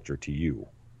pop culture to you.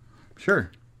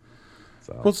 Sure.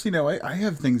 So. Well, see, I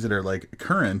have things that are like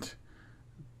current,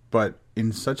 but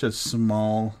in such a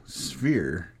small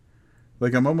sphere.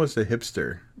 Like, I'm almost a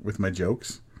hipster with my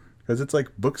jokes because it's like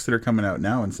books that are coming out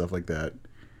now and stuff like that,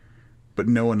 but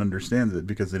no one understands it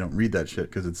because they don't read that shit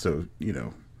because it's so,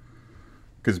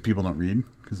 because people don't read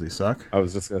because they suck. I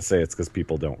was just going to say it's because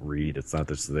people don't read. It's not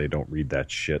just that they don't read that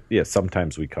shit. Yeah,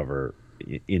 sometimes we cover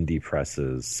indie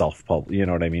presses, self-pub, you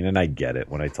know what I mean? And I get it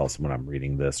when I tell someone I'm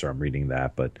reading this or I'm reading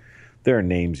that, but there are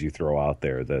names you throw out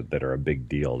there that are a big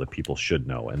deal that people should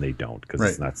know, and they don't because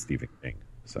it's not Stephen King.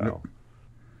 So, nope.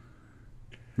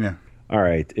 Yeah. All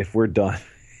right, if we're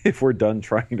done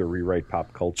trying to rewrite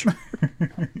pop culture,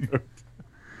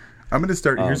 I'm going to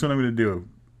start. Here's what I'm going to do,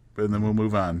 and then we'll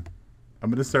move on. I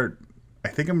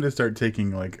think I'm going to start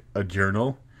taking like a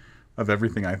journal of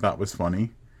everything I thought was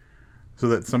funny, so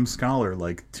that some scholar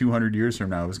like 200 years from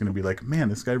now is going to be like, man,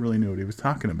 this guy really knew what he was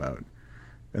talking about.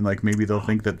 And like maybe they'll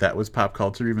think that was pop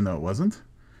culture even though it wasn't.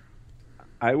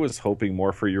 I was hoping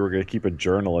more for you were going to keep a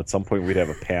journal. At some point we'd have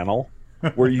a panel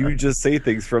where you just say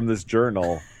things from this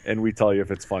journal and we tell you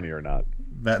if it's funny or not.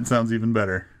 That sounds even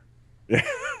better.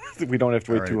 We don't have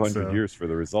to wait 200 years for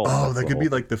the results. Oh, that could be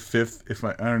like the fifth.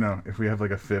 I don't know if we have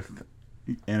like a 5th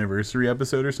anniversary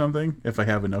episode or something. If I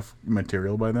have enough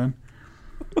material by then.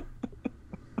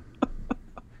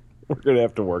 We're going to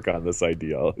have to work on this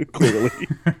idea, clearly.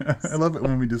 I love it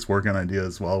when we just work on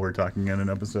ideas while we're talking in an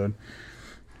episode.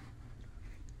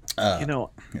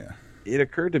 It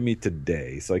occurred to me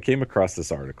today. So I came across this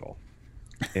article,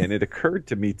 and it occurred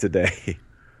to me today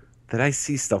that I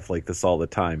see stuff like this all the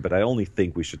time, but I only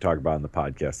think we should talk about it on the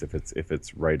podcast if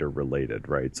it's writer related,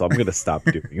 right? So I'm going to stop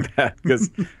doing that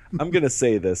because I'm going to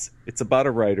say this. It's about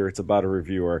a writer, it's about a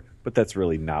reviewer, but that's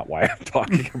really not why I'm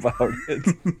talking about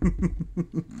it.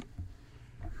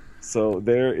 So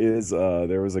there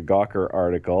was a Gawker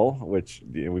article, which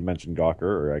we mentioned Gawker,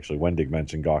 or actually Wendig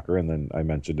mentioned Gawker, and then I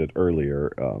mentioned it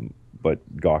earlier.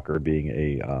 But Gawker being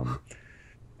a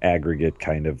aggregate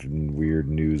kind of weird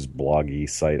news bloggy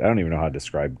site. I don't even know how to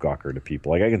describe Gawker to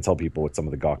people. Like, I can tell people what some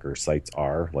of the Gawker sites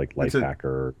are, like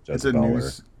Lifehacker, Jezebel.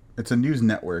 It's a news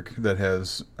network that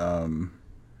has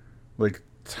like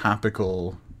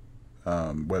topical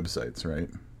websites, right?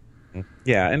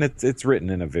 Yeah, and it's written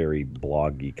in a very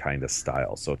bloggy kind of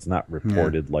style, so it's not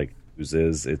reported like news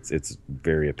is. It's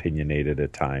very opinionated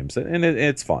at times, and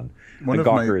it's fun.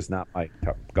 Gawker is not my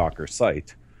Gawker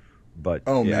site, but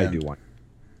I do want.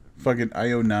 Fucking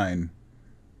IO9,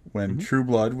 when True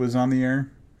Blood was on the air,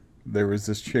 there was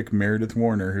this chick Meredith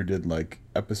Warner who did like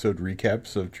episode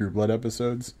recaps of True Blood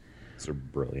episodes. Those are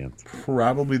brilliant.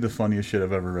 Probably the funniest shit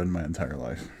I've ever read in my entire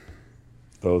life.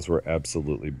 Those were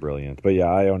absolutely brilliant. But yeah,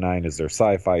 IO9 is their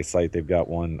sci-fi site. They've got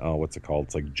one, what's it called?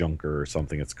 It's like Junker or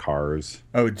something. It's cars.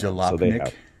 Oh,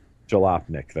 Jalopnik.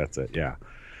 Jalopnik, that's it, yeah.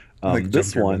 Like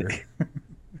this one,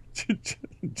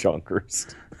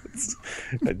 Junkers.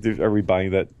 Are we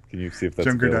buying that? Can you see if that's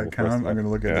Junker.com? I'm going to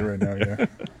look at it right now, yeah.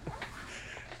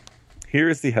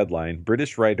 Here's the headline.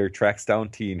 British writer tracks down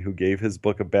teen who gave his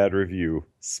book a bad review,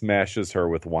 smashes her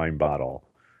with wine bottle.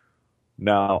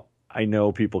 Now, I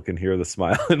know people can hear the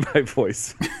smile in my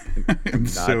voice. I'm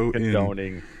not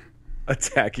condoning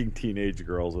attacking teenage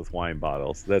girls with wine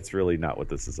bottles. That's really not what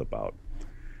this is about.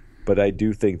 But I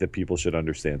do think that people should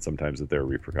understand sometimes that there are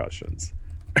repercussions.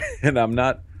 And I'm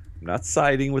not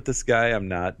siding with this guy. I'm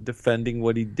not defending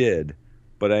what he did.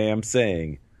 But I am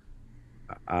saying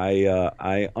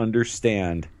I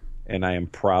understand, and I am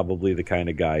probably the kind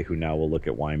of guy who now will look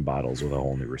at wine bottles with a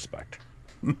whole new respect.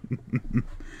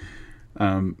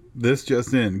 This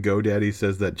just in, GoDaddy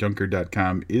says that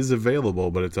Junker.com is available,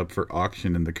 but it's up for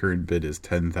auction, and the current bid is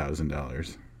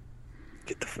 $10,000.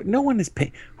 No one is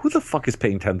paying. Who the fuck is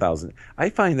paying $10,000? I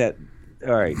find that.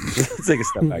 All right, let's take a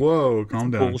step back. Whoa,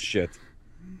 calm down. Bullshit.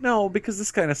 No, because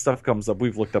this kind of stuff comes up.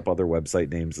 We've looked up other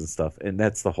website names and stuff, and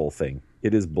that's the whole thing.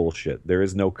 It is bullshit. There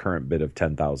is no current bid of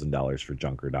 $10,000 for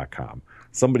Junker.com.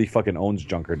 Somebody fucking owns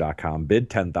Junker.com,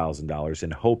 bid $10,000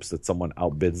 in hopes that someone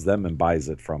outbids them and buys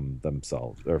it from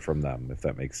themselves or from them, if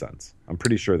that makes sense. I'm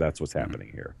pretty sure that's what's happening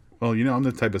here. Well, I'm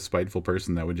the type of spiteful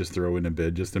person that would just throw in a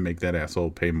bid just to make that asshole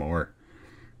pay more.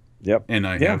 Yep. And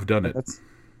I have done it.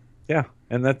 Yeah.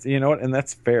 And that's, you know what? And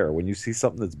that's fair. When you see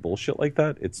something that's bullshit like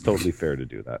that, it's totally fair to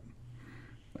do that.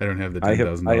 I don't have the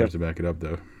 $10,000 to back it up,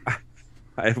 though.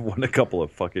 I have won a couple of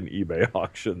fucking eBay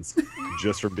auctions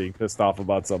just from being pissed off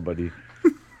about somebody.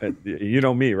 You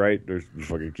know me, right? There's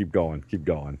fucking keep going.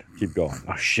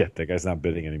 Oh shit, that guy's not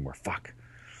bidding anymore. Fuck.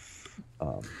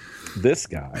 This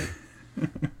guy,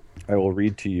 I will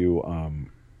read to you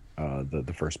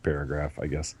the first paragraph, I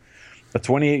guess. A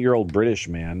 28-year-old British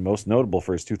man, most notable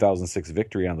for his 2006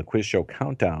 victory on the quiz show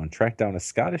Countdown, tracked down a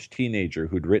Scottish teenager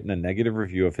who'd written a negative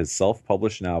review of his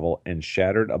self-published novel and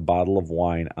shattered a bottle of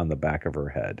wine on the back of her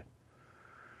head.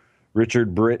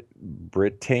 Richard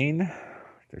Brittain,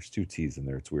 there's two T's in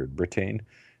there, it's weird, Brittain,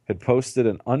 had posted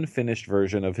an unfinished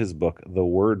version of his book, The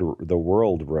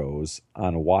World Rose,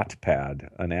 on Wattpad,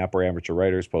 an app where amateur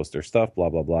writers post their stuff, blah,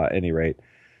 blah, blah. At any rate,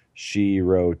 she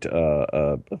wrote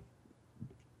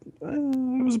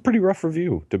it was a pretty rough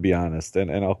review, to be honest,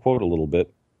 and I'll quote a little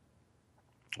bit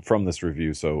from this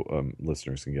review so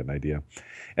listeners can get an idea.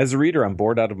 As a reader, I'm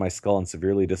bored out of my skull and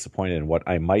severely disappointed in what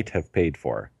I might have paid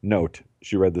for. Note,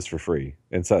 she read this for free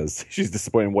and says she's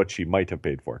disappointed in what she might have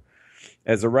paid for.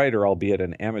 As a writer, albeit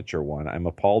an amateur one, I'm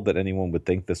appalled that anyone would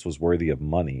think this was worthy of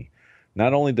money.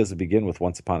 Not only does it begin with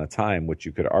Once Upon a Time, which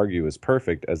you could argue is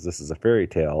perfect as this is a fairy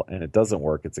tale, and it doesn't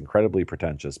work, it's incredibly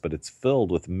pretentious, but it's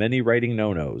filled with many writing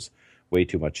no-nos, way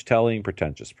too much telling,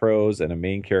 pretentious prose, and a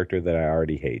main character that I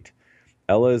already hate.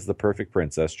 Ella is the perfect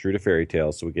princess, true to fairy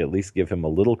tales, so we can at least give him a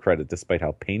little credit despite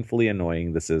how painfully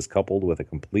annoying this is, coupled with a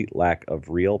complete lack of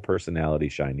real personality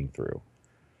shining through.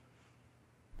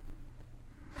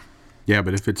 Yeah,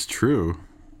 but if it's true...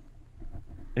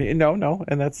 No,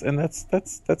 and that's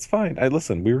fine.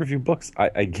 Listen, we review books.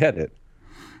 I get it.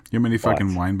 You know how many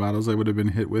fucking wine bottles I would have been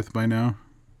hit with by now?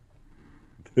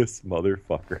 This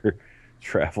motherfucker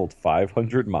traveled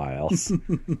 500 miles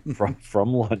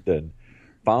from London,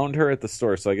 found her at the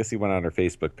store. So I guess he went on her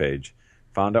Facebook page,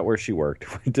 found out where she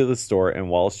worked, went to the store, and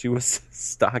while she was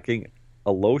stocking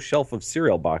a low shelf of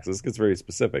cereal boxes, gets very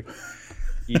specific,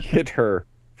 he hit her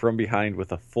from behind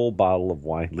with a full bottle of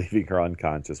wine, leaving her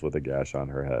unconscious with a gash on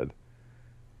her head.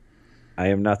 I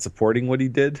am not supporting what he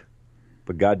did,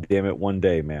 but God damn it, one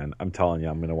day, man, I'm telling you,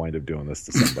 I'm going to wind up doing this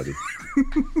to somebody.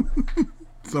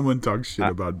 Someone talks shit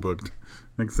about Booked.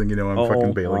 Next thing you know, I'm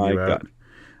fucking bailing you out.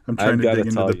 I'm trying to dig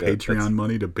into the Patreon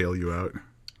money to bail you out.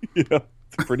 Yeah,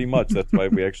 pretty much. That's why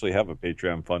we actually have a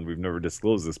Patreon fund. We've never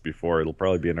disclosed this before. It'll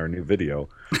probably be in our new video.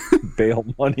 Bail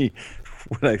money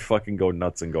when I fucking go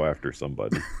nuts and go after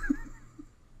somebody.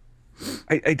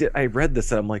 I read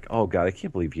this and I'm like, oh God, I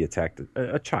can't believe he attacked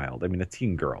a child. I mean, a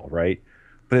teen girl, right?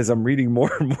 But as I'm reading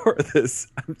more and more of this,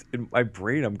 in my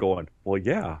brain, I'm going, well,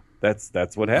 yeah, that's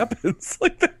what happens.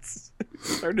 Like that's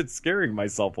started scaring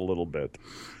myself a little bit.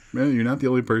 Man, you're not the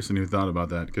only person who thought about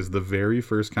that, because the very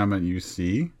first comment you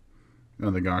see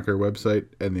on the Gawker website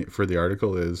and for the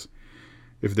article is,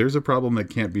 if there's a problem that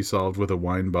can't be solved with a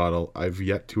wine bottle, I've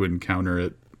yet to encounter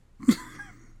it.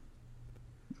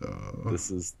 This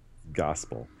is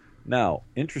gospel. Now,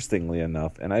 interestingly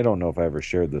enough, and I don't know if I ever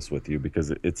shared this with you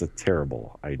because it's a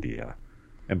terrible idea.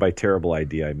 And by terrible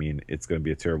idea, I mean it's going to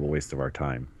be a terrible waste of our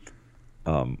time.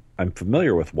 I'm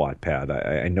familiar with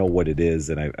Wattpad. I know what it is,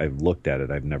 and I've looked at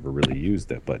it. I've never really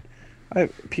used it, but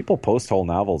people post whole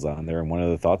novels on there, and one of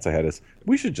the thoughts I had is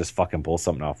we should just fucking pull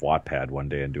something off Wattpad one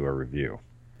day and do a review.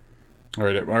 All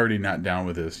right, I'm already not down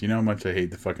with this. You know how much I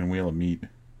hate the fucking Wheel of Meat?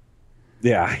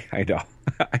 Yeah, I know.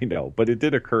 I know. But it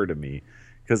did occur to me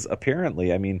because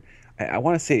apparently, I mean, I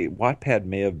want to say Wattpad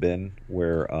may have been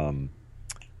where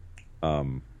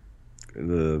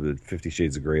the 50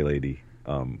 Shades of Grey lady.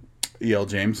 E.L.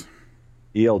 James.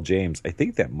 E.L. James. I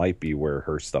think that might be where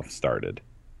her stuff started.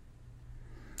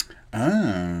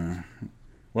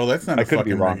 Well, that's not a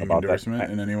fucking wrong about endorsement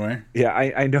in any way. Yeah,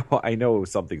 I know it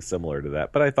was something similar to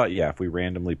that. But I thought, yeah, if we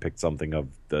randomly picked something of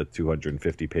the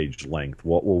 250-page length,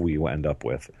 what will we end up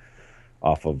with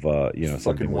off of, something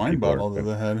fucking wine bottle to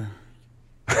the head.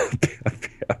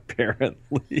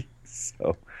 Apparently.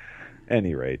 So, at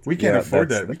any rate. We can't afford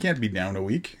that. We can't be down a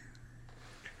week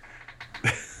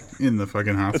in the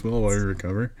fucking hospital while we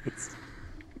recover.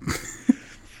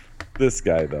 This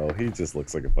guy, though, he just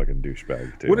looks like a fucking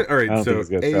douchebag, too. All right, I don't so think he's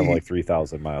going to travel like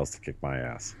 3,000 miles to kick my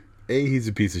ass. He's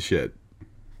a piece of shit.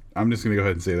 I'm just going to go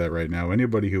ahead and say that right now.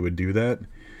 Anybody who would do that,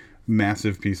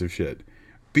 massive piece of shit.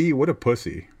 B, what a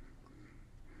pussy.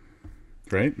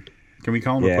 Right? Can we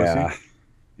call him a pussy?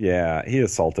 Yeah, he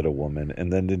assaulted a woman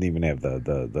and then didn't even have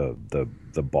the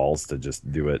balls to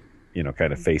just do it,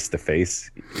 kind of face to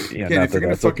face. Yeah, if you're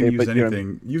going to fucking use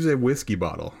anything, use a whiskey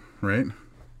bottle, right?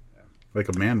 Like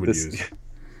a man would use.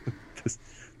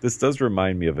 This does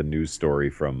remind me of a news story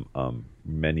from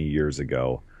many years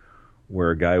ago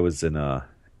where a guy was in a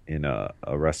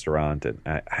restaurant, and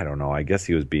I don't know, I guess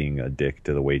he was being a dick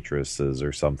to the waitresses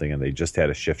or something, and they just had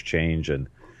a shift change, and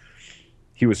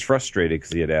he was frustrated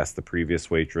because he had asked the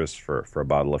previous waitress for a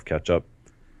bottle of ketchup,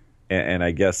 and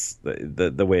I guess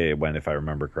the way it went, if I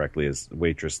remember correctly, is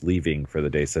waitress leaving for the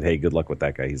day said, "Hey, good luck with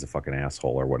that guy, he's a fucking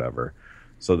asshole," or whatever.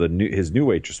 So his new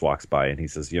waitress walks by and he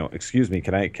says, "Excuse me,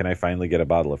 can I finally get a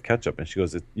bottle of ketchup?" And she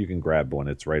goes, "You can grab one.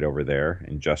 It's right over there,"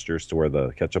 and gestures to where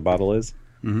the ketchup bottle is.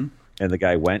 Mm-hmm. And the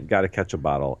guy went, got a ketchup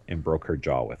bottle, and broke her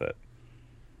jaw with it.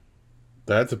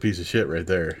 That's a piece of shit right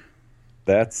there.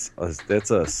 That's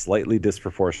a slightly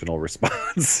disproportional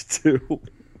response to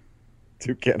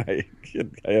can I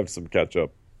have some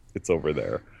ketchup? It's over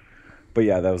there. But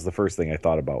yeah, that was the first thing I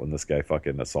thought about when this guy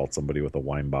fucking assaults somebody with a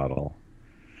wine bottle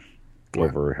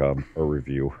over a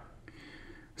review.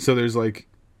 So there's like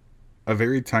a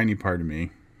very tiny part of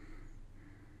me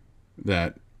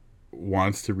that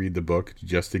wants to read the book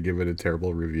just to give it a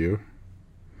terrible review.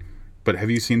 But have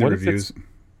you seen the reviews?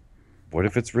 What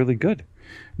if it's really good?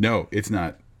 No, it's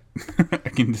not. I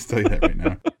can just tell you that right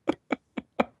now.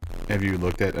 Have you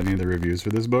looked at any of the reviews for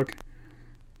this book?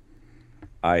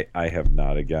 I have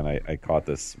not. Again, I caught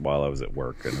this while I was at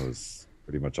work, and it was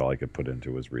pretty much all I could put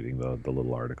into was reading the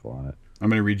little article on it. I'm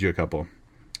going to read you a couple.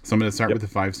 So I'm going to start with the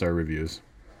 5-star reviews.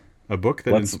 A book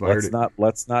that inspired...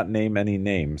 Let's not name any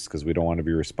names because we don't want to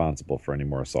be responsible for any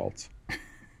more assaults.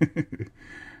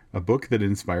 A book that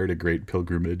inspired a great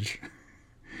pilgrimage.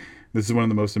 This is one of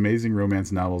the most amazing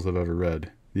romance novels I've ever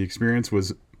read. The experience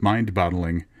was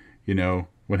mind-boggling. You know,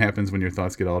 what happens when your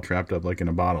thoughts get all trapped up like in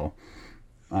a bottle.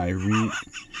 I reread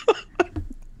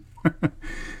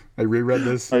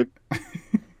this.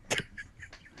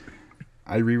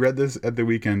 I reread this at the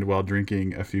weekend while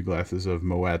drinking a few glasses of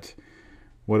Moet.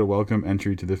 What a welcome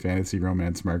entry to the fantasy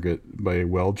romance market by a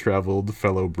well-traveled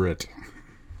fellow Brit.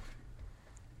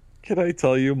 Can I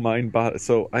tell you,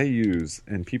 so I use,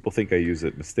 and people think I use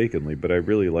it mistakenly, but I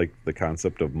really like the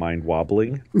concept of mind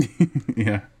wobbling.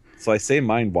 Yeah. So I say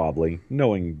mind wobbling,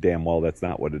 knowing damn well that's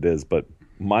not what it is, but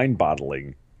mind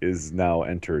bottling is now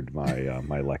entered my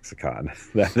my lexicon.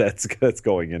 That's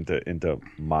going into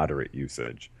moderate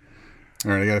usage.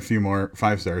 All right, I got a few more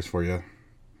 5 stars for you.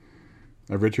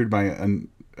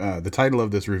 The title of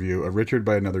this review: "A Richard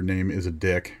by Another Name is a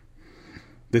Dick."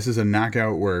 This is a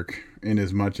knockout work, in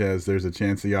as much as there's a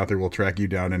chance the author will track you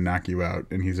down and knock you out,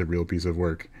 and he's a real piece of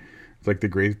work. It's like The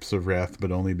Grapes of Wrath,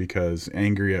 but only because,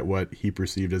 angry at what he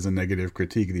perceived as a negative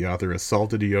critique, the author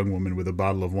assaulted a young woman with a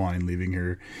bottle of wine, leaving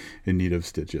her in need of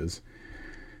stitches.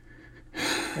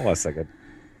 Hold on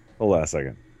a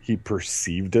second. He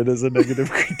perceived it as a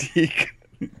negative critique?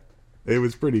 It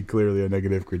was pretty clearly a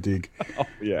negative critique. Oh,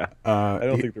 yeah. I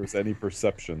don't think there was any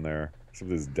perception there, except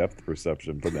his depth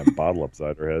perception, putting that bottle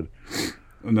upside her head.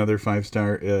 Another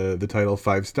 5-star, the title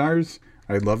 5 stars.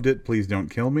 I loved it. Please don't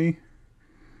kill me.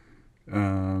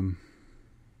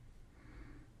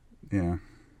 Yeah.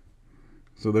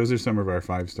 So those are some of our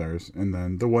 5 stars. And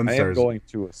then the 1 stars. I am going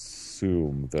to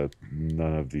assume that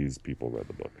none of these people read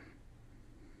the book.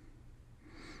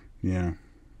 Yeah.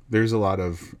 There's a lot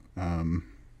of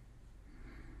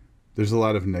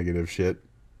negative shit.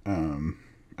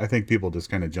 I think people just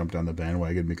kind of jumped on the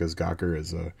bandwagon because Gawker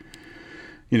is a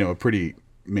pretty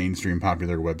mainstream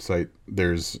popular website.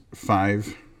 There's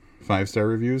 5 5-star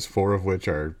reviews, 4 of which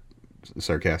are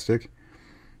sarcastic.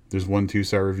 There's 1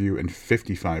 2-star review and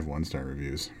 55 1-star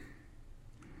reviews.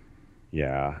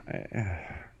 Yeah.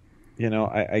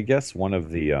 I guess one of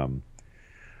the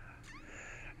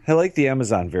I like the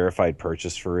Amazon verified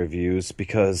purchase for reviews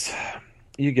because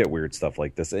you get weird stuff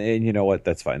like this, and you know what?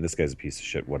 That's fine. This guy's a piece of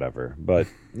shit, whatever. But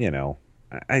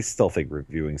I still think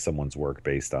reviewing someone's work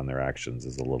based on their actions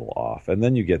is a little off. And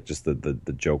then you get just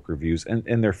the joke reviews,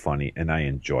 and they're funny, and I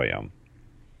enjoy them.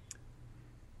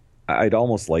 I'd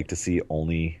almost like to see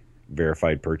only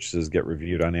verified purchases get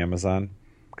reviewed on Amazon,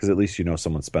 because at least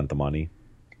someone spent the money.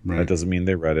 Right. That doesn't mean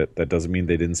they read it. That doesn't mean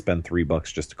they didn't spend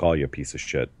 $3 just to call you a piece of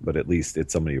shit. But at least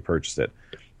it's somebody who purchased it.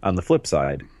 On the flip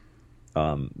side,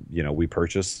 we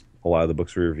purchase a lot of the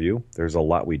books we review. There's a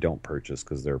lot we don't purchase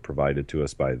because they're provided to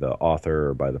us by the author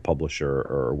or by the publisher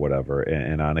or whatever.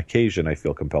 And on occasion, I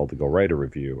feel compelled to go write a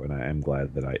review, and I'm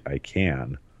glad that I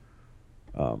can.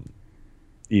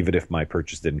 even if my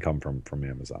purchase didn't come from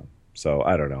Amazon. So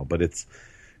I don't know, but it's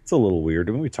a little weird.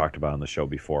 I mean, we talked about on the show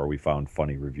before. We found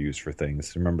funny reviews for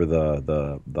things. Remember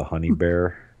the honey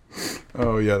bear?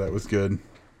 Oh yeah, that was good.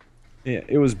 Yeah,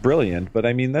 it was brilliant, but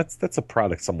I mean that's a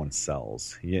product someone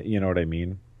sells. You know what I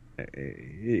mean?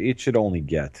 It should only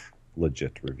get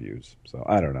legit reviews. So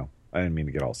I don't know. I didn't mean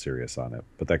to get all serious on it,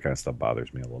 but that kind of stuff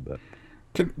bothers me a little bit.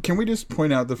 Can we just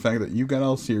point out the fact that you got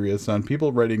all serious on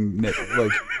people writing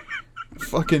like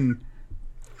fucking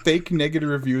fake negative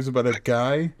reviews about a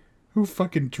guy who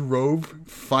fucking drove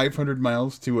 500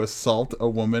 miles to assault a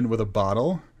woman with a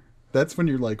bottle? That's when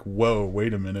you're like, whoa,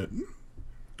 wait a minute.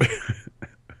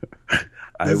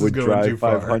 I would drive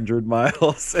 500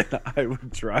 miles, and I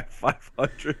would drive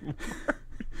 500 more.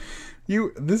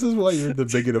 This is why you're the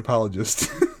bigot apologist.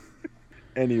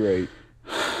 Any rate,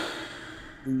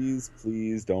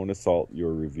 please don't assault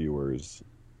your reviewers,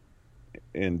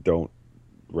 and don't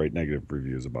write negative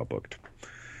reviews about Booked.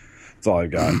 That's all I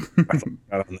got.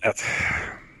 On that.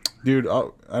 Dude,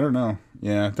 I don't know.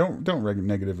 Yeah, don't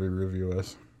negatively review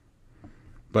us.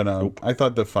 But nope. I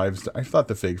thought the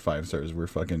fake 5 stars were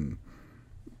fucking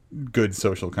good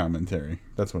social commentary.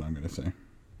 That's what I'm gonna say.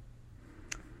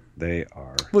 They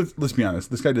are. Let's be honest.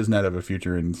 This guy does not have a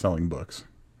future in selling books.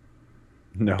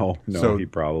 No, so, he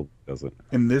probably doesn't.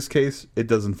 In this case, it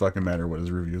doesn't fucking matter what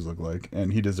his reviews look like,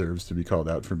 and he deserves to be called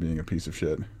out for being a piece of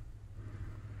shit.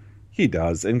 He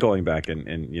does. And going back and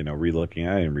relooking,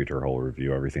 I didn't read her whole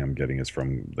review. Everything I'm getting is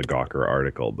from the Gawker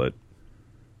article, but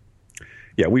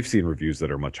yeah, we've seen reviews that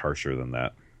are much harsher than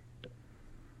that.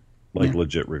 Like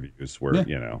legit reviews where,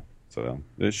 so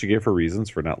she gave her reasons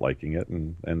for not liking it,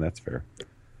 and that's fair.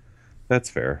 That's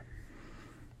fair.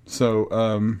 So,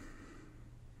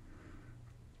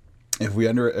 if we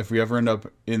ever end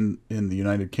up in the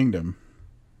United Kingdom,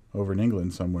 over in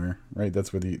England somewhere, right?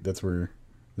 That's where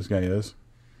this guy is.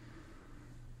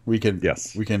 We'll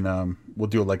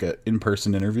do like a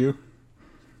in-person interview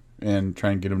and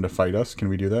try and get him to fight us. Can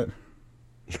we do that?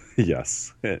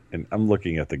 Yes. And I'm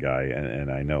looking at the guy,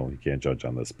 and I know you can't judge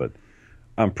on this, but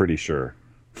I'm pretty sure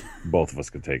both of us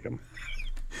could take him.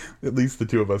 At least the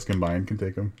two of us combined can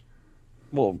take him.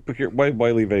 Well,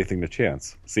 why leave anything to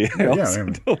chance? See, there's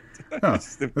two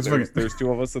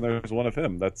of us and there's one of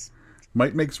him. That's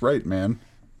might makes right, man.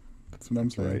 That's what I'm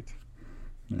saying.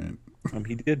 Right.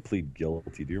 He did plead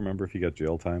guilty. Do you remember if he got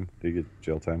jail time? Did he get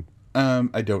jail time?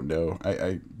 I don't know.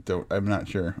 I'm not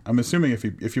sure. I'm assuming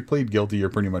if you plead guilty, you're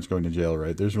pretty much going to jail,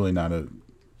 right? There's really not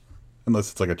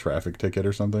unless it's like a traffic ticket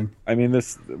or something. I mean,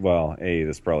 this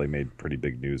probably made pretty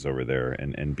big news over there,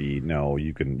 and B, no,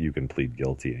 you can plead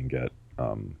guilty and get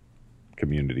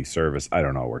community service. I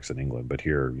don't know how it works in England, but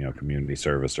here, community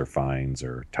service or fines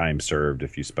or time served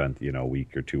if you spent, a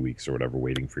week or 2 weeks or whatever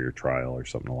waiting for your trial or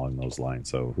something along those lines.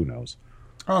 So who knows?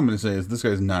 All I'm going to say is this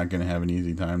guy's not going to have an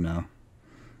easy time now.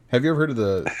 Have you ever heard of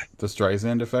the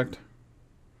Streisand effect?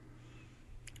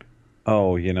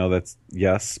 Oh, that's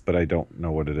yes, but I don't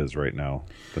know what it is right now.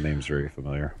 The name's very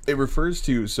familiar. It refers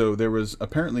to, so there was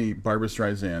apparently Barbra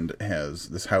Streisand has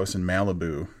this house in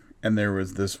Malibu, and there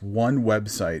was this one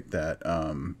website that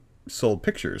sold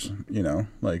pictures,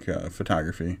 like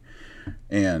photography,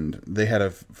 and they had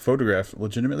a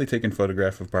legitimately taken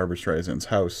photograph of Barbra Streisand's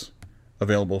house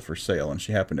available for sale, and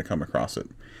she happened to come across it.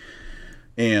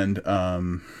 And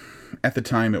at the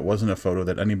time, it wasn't a photo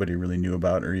that anybody really knew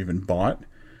about or even bought,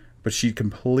 but she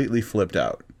completely flipped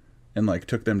out and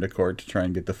took them to court to try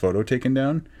and get the photo taken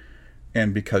down.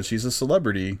 And because she's a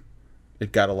celebrity,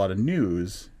 it got a lot of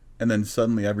news. And then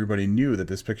suddenly everybody knew that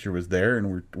this picture was there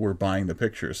and were buying the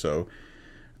picture. So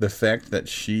the fact that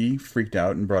she freaked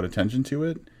out and brought attention to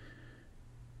it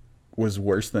was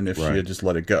worse than if she had just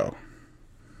let it go.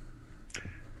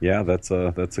 Yeah, that's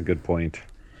a good point.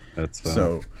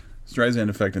 So Streisand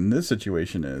effect in this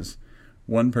situation is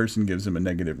one person gives him a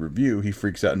negative review, he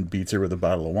freaks out and beats her with a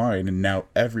bottle of wine, and now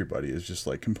everybody is just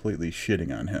completely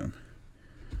shitting on him.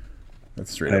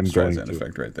 That's straight up Streisand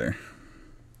effect right there.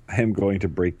 I am going to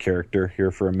break character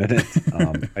here for a minute.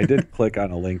 I did click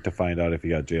on a link to find out if he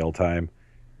got jail time,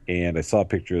 and I saw a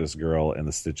picture of this girl and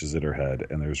the stitches in her head,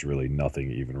 and there's really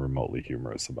nothing even remotely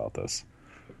humorous about this.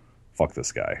 Fuck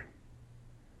this guy.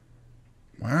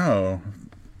 Wow.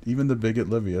 Even the bigot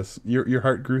Livius. Your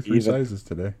heart grew 3 sizes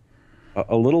today.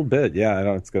 A little bit, yeah. I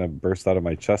know it's going to burst out of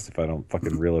my chest if I don't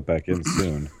fucking reel it back in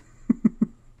soon.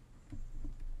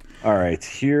 All right,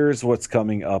 here's what's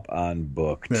coming up on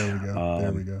Booked.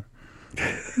 There we go.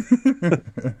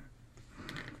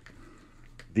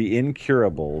 The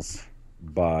Incurables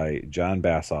by John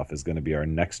Bassoff is going to be our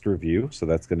next review, so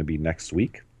that's going to be next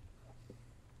week.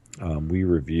 We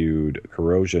reviewed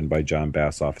Corrosion by John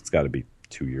Bassoff. It's got to be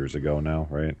 2 years ago now,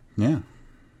 right? Yeah.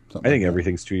 I think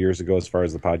everything's 2 years ago as far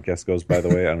as the podcast goes, by the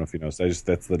way. I don't know if you noticed.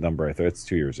 That's the number I thought. It's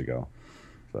 2 years ago.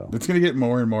 So it's going to get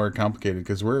more and more complicated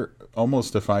because we're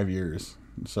almost to 5 years.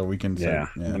 So we can I'm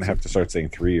going to have to start saying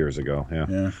 3 years ago.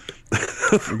 Yeah.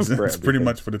 That's pretty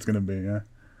much what it's going to be, yeah.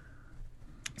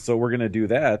 So we're going to do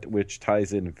that, which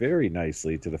ties in very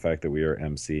nicely to the fact that we are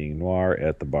emceeing Noir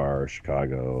at the Bar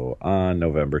Chicago on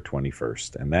November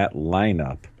 21st. And that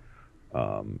lineup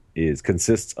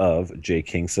consists of Jay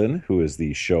Kingston, who is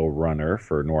the showrunner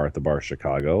for Noir at the Bar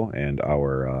Chicago, and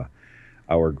our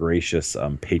gracious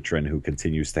patron who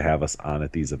continues to have us on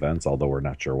at these events, although we're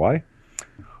not sure why.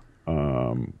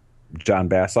 John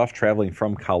Bassoff, traveling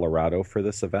from Colorado for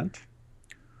this event.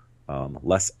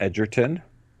 Les Edgerton,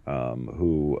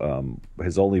 who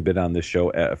has only been on this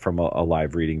show from a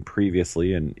live reading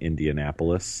previously in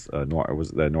Indianapolis.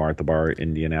 Was the Noir at the Bar,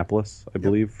 Indianapolis, I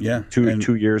believe. Yeah,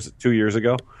 2 years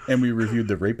ago. And we reviewed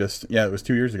The Rapist. Yeah, it was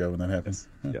 2 years ago when that happened.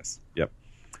 Yes. Yep.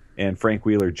 And Frank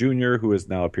Wheeler Jr., who has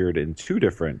now appeared in 2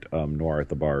 different Noir at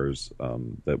the Bars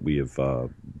that we have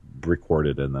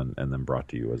recorded and then brought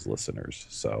to you as listeners.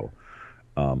 So.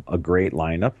 A great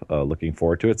lineup. Looking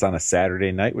forward to it. It's on a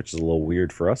Saturday night, which is a little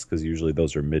weird for us because usually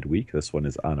those are midweek. This one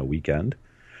is on a weekend.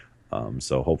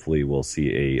 So hopefully we'll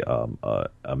see a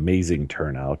amazing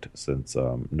turnout since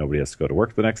nobody has to go to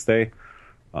work the next day.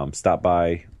 Stop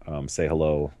by, say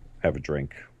hello, have a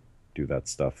drink, do that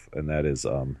stuff. And that is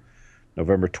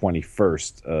November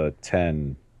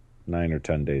 21st, 9 or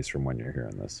 10 days from when you're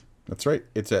hearing this. That's right.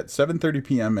 It's at 7:30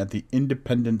 p.m. at the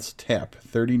Independence Tap,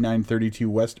 3932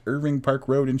 West Irving Park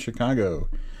Road in Chicago.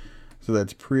 So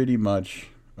that's pretty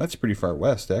far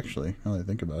west, actually, now that I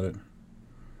think about it.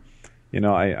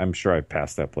 I'm sure I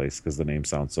passed that place because the name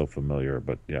sounds so familiar,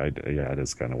 but yeah, it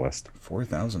is kind of west.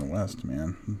 4,000 west,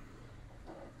 man.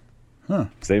 Huh.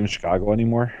 Is that even Chicago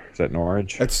anymore? Is that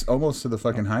Norwich? It's almost to the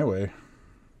fucking highway.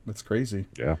 That's crazy.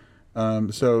 Yeah.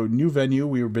 So new venue,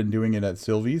 we've been doing it at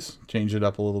Sylvie's, changed it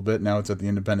up a little bit. Now it's at the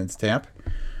Independence Tap,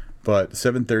 but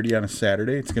 7:30 on a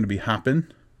Saturday. It's going to be hopping.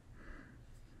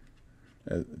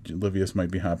 Livius might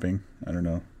be hopping. I don't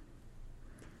know.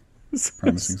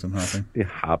 Promising some hopping. Yeah,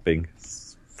 hopping.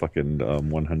 It's fucking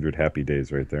 100 happy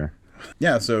days right there.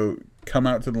 Yeah, so come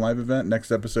out to the live event.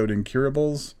 Next episode,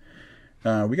 Incurables.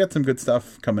 We got some good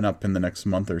stuff coming up in the next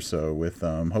month or so with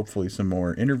hopefully some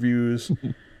more interviews.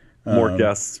 More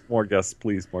guests,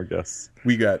 please, more guests.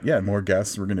 We got, more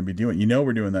guests we're going to be doing.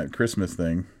 We're doing that Christmas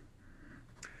thing.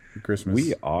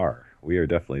 We are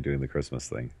definitely doing the Christmas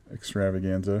thing.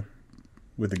 Extravaganza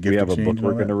with a gift. We have a book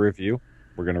we're going to review.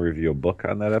 We're going to review a book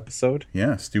on that episode.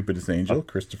 Yeah, Stupidest Angel,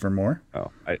 Christopher Moore.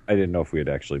 Oh, I didn't know if we had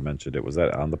actually mentioned it. Was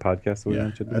that on the podcast that we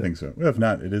mentioned it? I think so. Well, if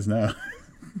not, it is now.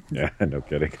 Yeah, no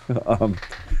kidding.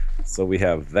 So we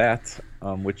have that,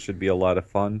 which should be a lot of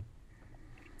fun.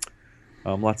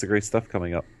 Lots of great stuff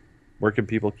coming up. Where can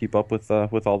people keep up with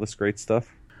all this great stuff?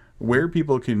 Where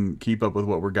people can keep up with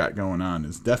what we got going on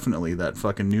is definitely that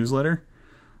fucking newsletter.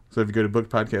 So if you go to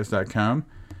bookpodcast.com,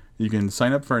 you can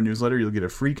sign up for our newsletter. You'll get a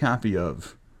free copy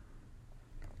of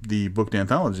the booked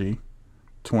anthology,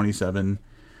 27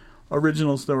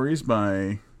 original stories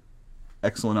by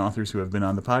excellent authors who have been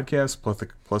on the podcast,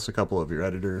 plus a couple of your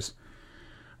editors.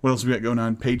 What else we got going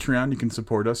on? Patreon, you can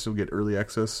support us. You'll get early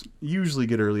access. Usually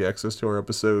get early access to our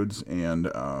episodes, and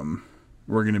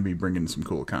we're going to be bringing some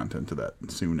cool content to that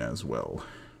soon as well.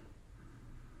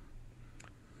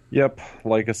 Yep,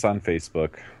 like us on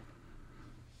Facebook.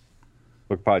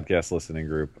 Book Podcast Listening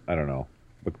Group. I don't know.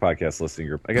 Book Podcast Listening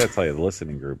Group. I got to tell you, the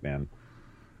listening group, man.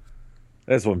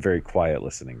 That's one very quiet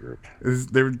listening group.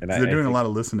 They're doing a lot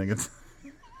of listening.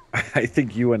 I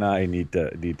think you and I need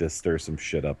to stir some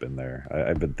shit up in there.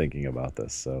 I've been thinking about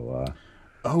this. So,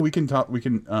 we can talk. We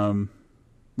can.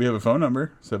 We have a phone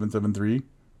number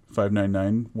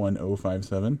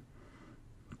 773-599-1057.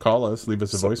 Call us. Leave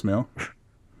us a voicemail.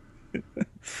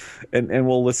 and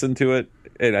we'll listen to it.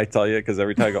 And I tell you, because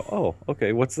every time I go, oh,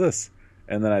 okay, what's this?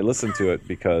 And then I listen to it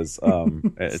because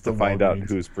to find out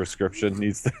whose prescription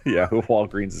needs to. Yeah, who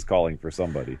Walgreens is calling for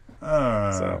somebody.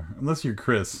 Unless you're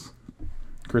Chris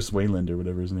Wayland or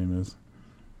whatever his name is.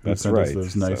 That's right. Us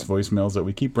those nice voicemails that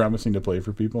we keep promising to play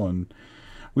for people, and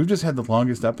we've just had the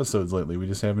longest episodes lately. We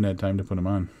just haven't had time to put them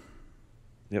on.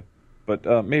 Yep,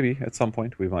 but maybe at some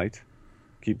point we might.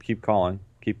 Keep calling.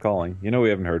 Keep calling. We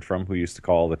haven't heard from who used to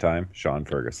call all the time. Sean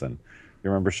Ferguson. You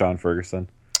remember Sean Ferguson?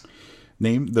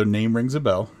 The name rings a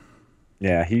bell.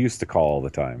 Yeah, he used to call all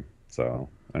the time. So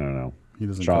I don't know. He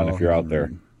doesn't. Sean, call, if you're out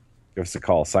there, give us a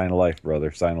call. Sign of life,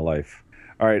 brother. Sign of life.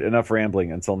 All right, enough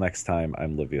rambling. Until next time,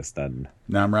 I'm Livius Dunn.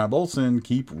 Now I'm Rob Olson.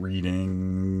 Keep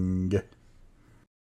reading.